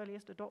they're the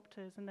earliest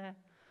adopters and they're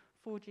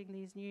forging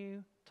these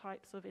new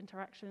types of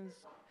interactions?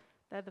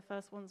 They're the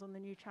first ones on the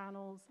new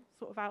channels,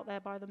 sort of out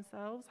there by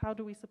themselves. How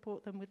do we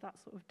support them with that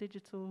sort of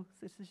digital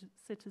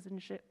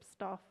citizenship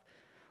stuff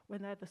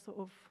when they're the sort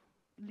of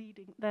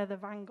they're the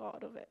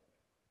vanguard of it?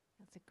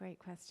 That's a great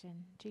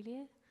question.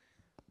 Julia?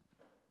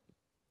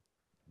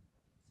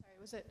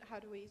 Was it how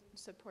do we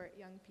support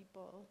young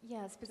people?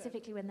 Yeah,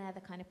 specifically when they're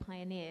the kind of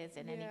pioneers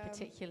in any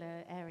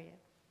particular area.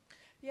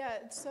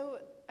 Yeah, so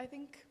I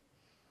think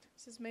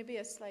this is maybe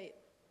a slight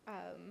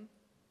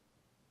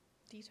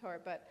detour,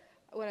 but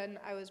when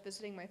I was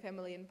visiting my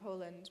family in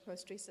Poland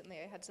most recently,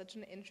 I had such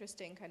an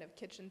interesting kind of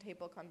kitchen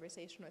table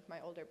conversation with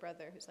my older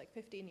brother, who's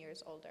 15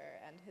 years older,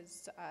 and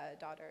his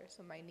daughter,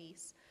 so my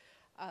niece,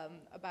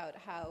 about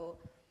how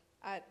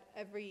at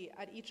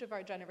each of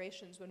our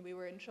generations, when we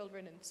were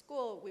children in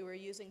school, we were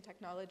using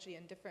technology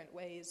in different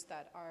ways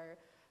that our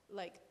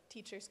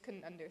teachers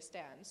couldn't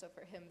understand. So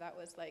for him, that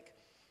was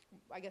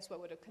I guess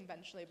what would have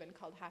conventionally been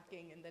called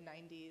hacking in the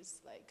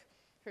 90s.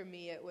 For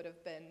me, it would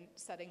have been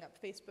setting up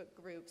Facebook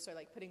groups or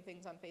putting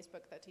things on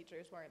Facebook that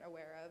teachers weren't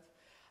aware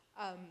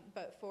of.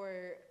 But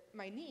for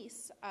my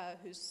niece,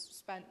 who's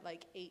spent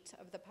 8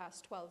 of the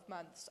past 12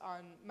 months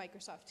on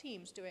Microsoft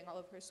Teams, doing all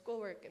of her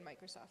schoolwork in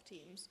Microsoft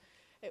Teams,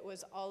 it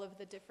was all of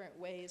the different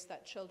ways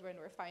that children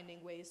were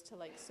finding ways to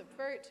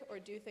subvert or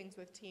do things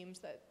with Teams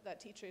that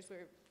teachers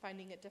were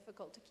finding it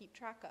difficult to keep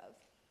track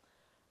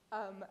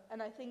of.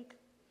 And I think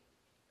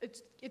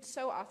it's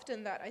so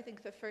often that I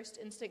think the first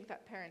instinct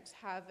that parents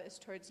have is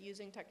towards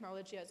using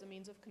technology as a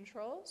means of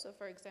control. So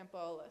for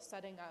example,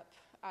 setting up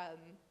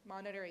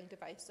monitoring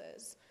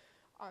devices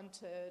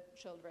onto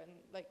children,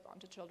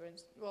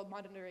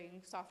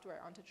 monitoring software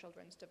onto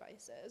children's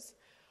devices,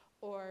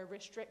 or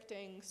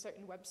restricting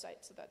certain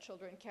websites so that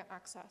children can't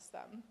access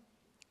them.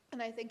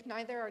 And I think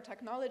neither our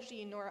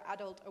technology nor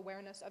adult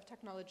awareness of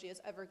technology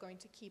is ever going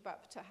to keep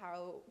up to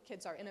how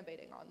kids are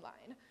innovating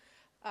online,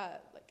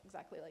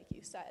 exactly like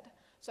you said.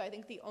 So I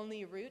think the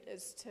only route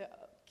is to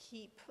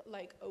keep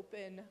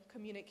open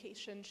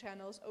communication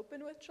channels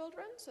open with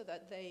children so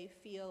that they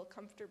feel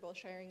comfortable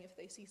sharing if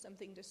they see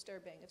something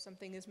disturbing, if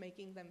something is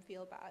making them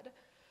feel bad,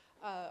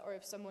 or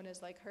if someone is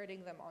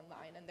hurting them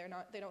online and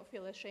they don't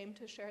feel ashamed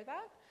to share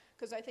that.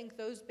 Because I think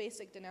those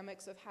basic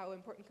dynamics of how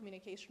important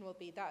communication will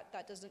be,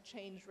 that doesn't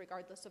change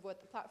regardless of what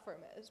the platform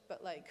is.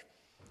 But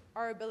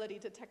our ability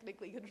to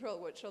technically control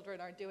what children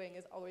are doing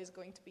is always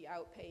going to be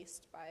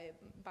outpaced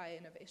by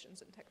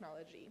innovations in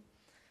technology.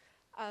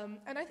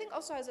 And I think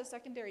also as a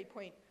secondary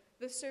point,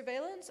 the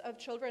surveillance of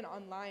children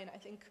online, I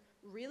think,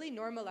 really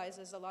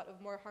normalizes a lot of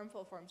more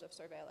harmful forms of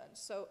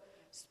surveillance. So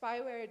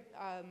spyware,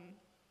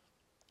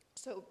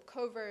 so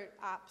covert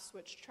apps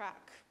which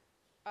track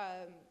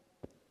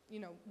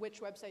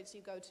which websites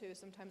you go to,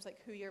 sometimes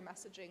who you're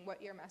messaging,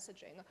 what you're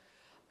messaging.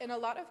 In a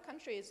lot of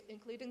countries,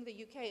 including the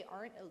UK,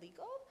 aren't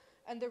illegal.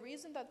 And the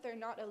reason that they're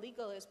not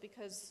illegal is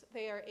because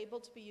they are able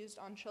to be used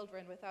on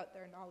children without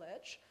their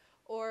knowledge,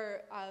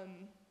 or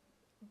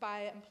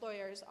by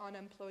employers on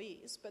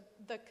employees, but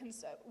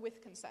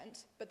with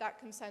consent. But that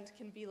consent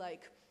can be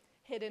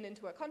hidden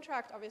into a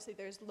contract. Obviously,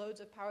 there's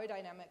loads of power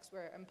dynamics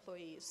where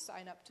employees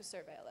sign up to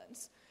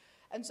surveillance.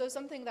 And so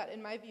something that,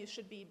 in my view,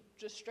 should be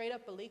just straight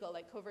up illegal,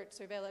 like covert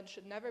surveillance,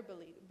 should never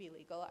be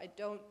legal. I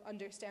don't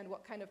understand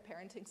what kind of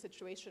parenting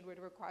situation would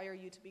require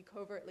you to be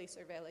covertly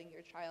surveilling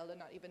your child and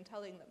not even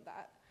telling them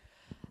that.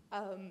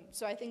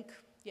 So I think,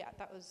 yeah,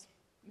 that was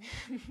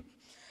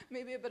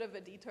maybe a bit of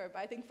a detour, but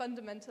I think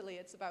fundamentally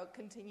it's about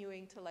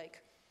continuing to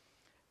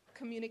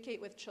communicate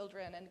with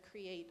children and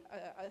create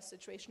a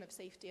situation of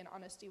safety and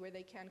honesty where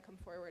they can come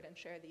forward and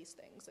share these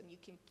things, and you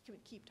can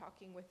keep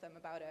talking with them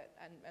about it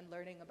and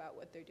learning about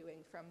what they're doing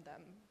from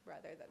them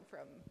rather than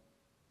from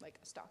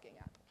a stalking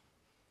app.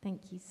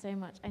 Thank you so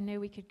much. I know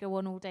we could go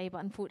on all day, but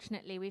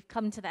unfortunately we've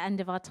come to the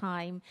end of our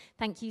time.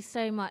 Thank you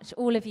so much,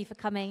 all of you, for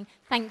coming.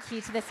 Thank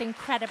you to this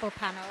incredible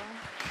panel.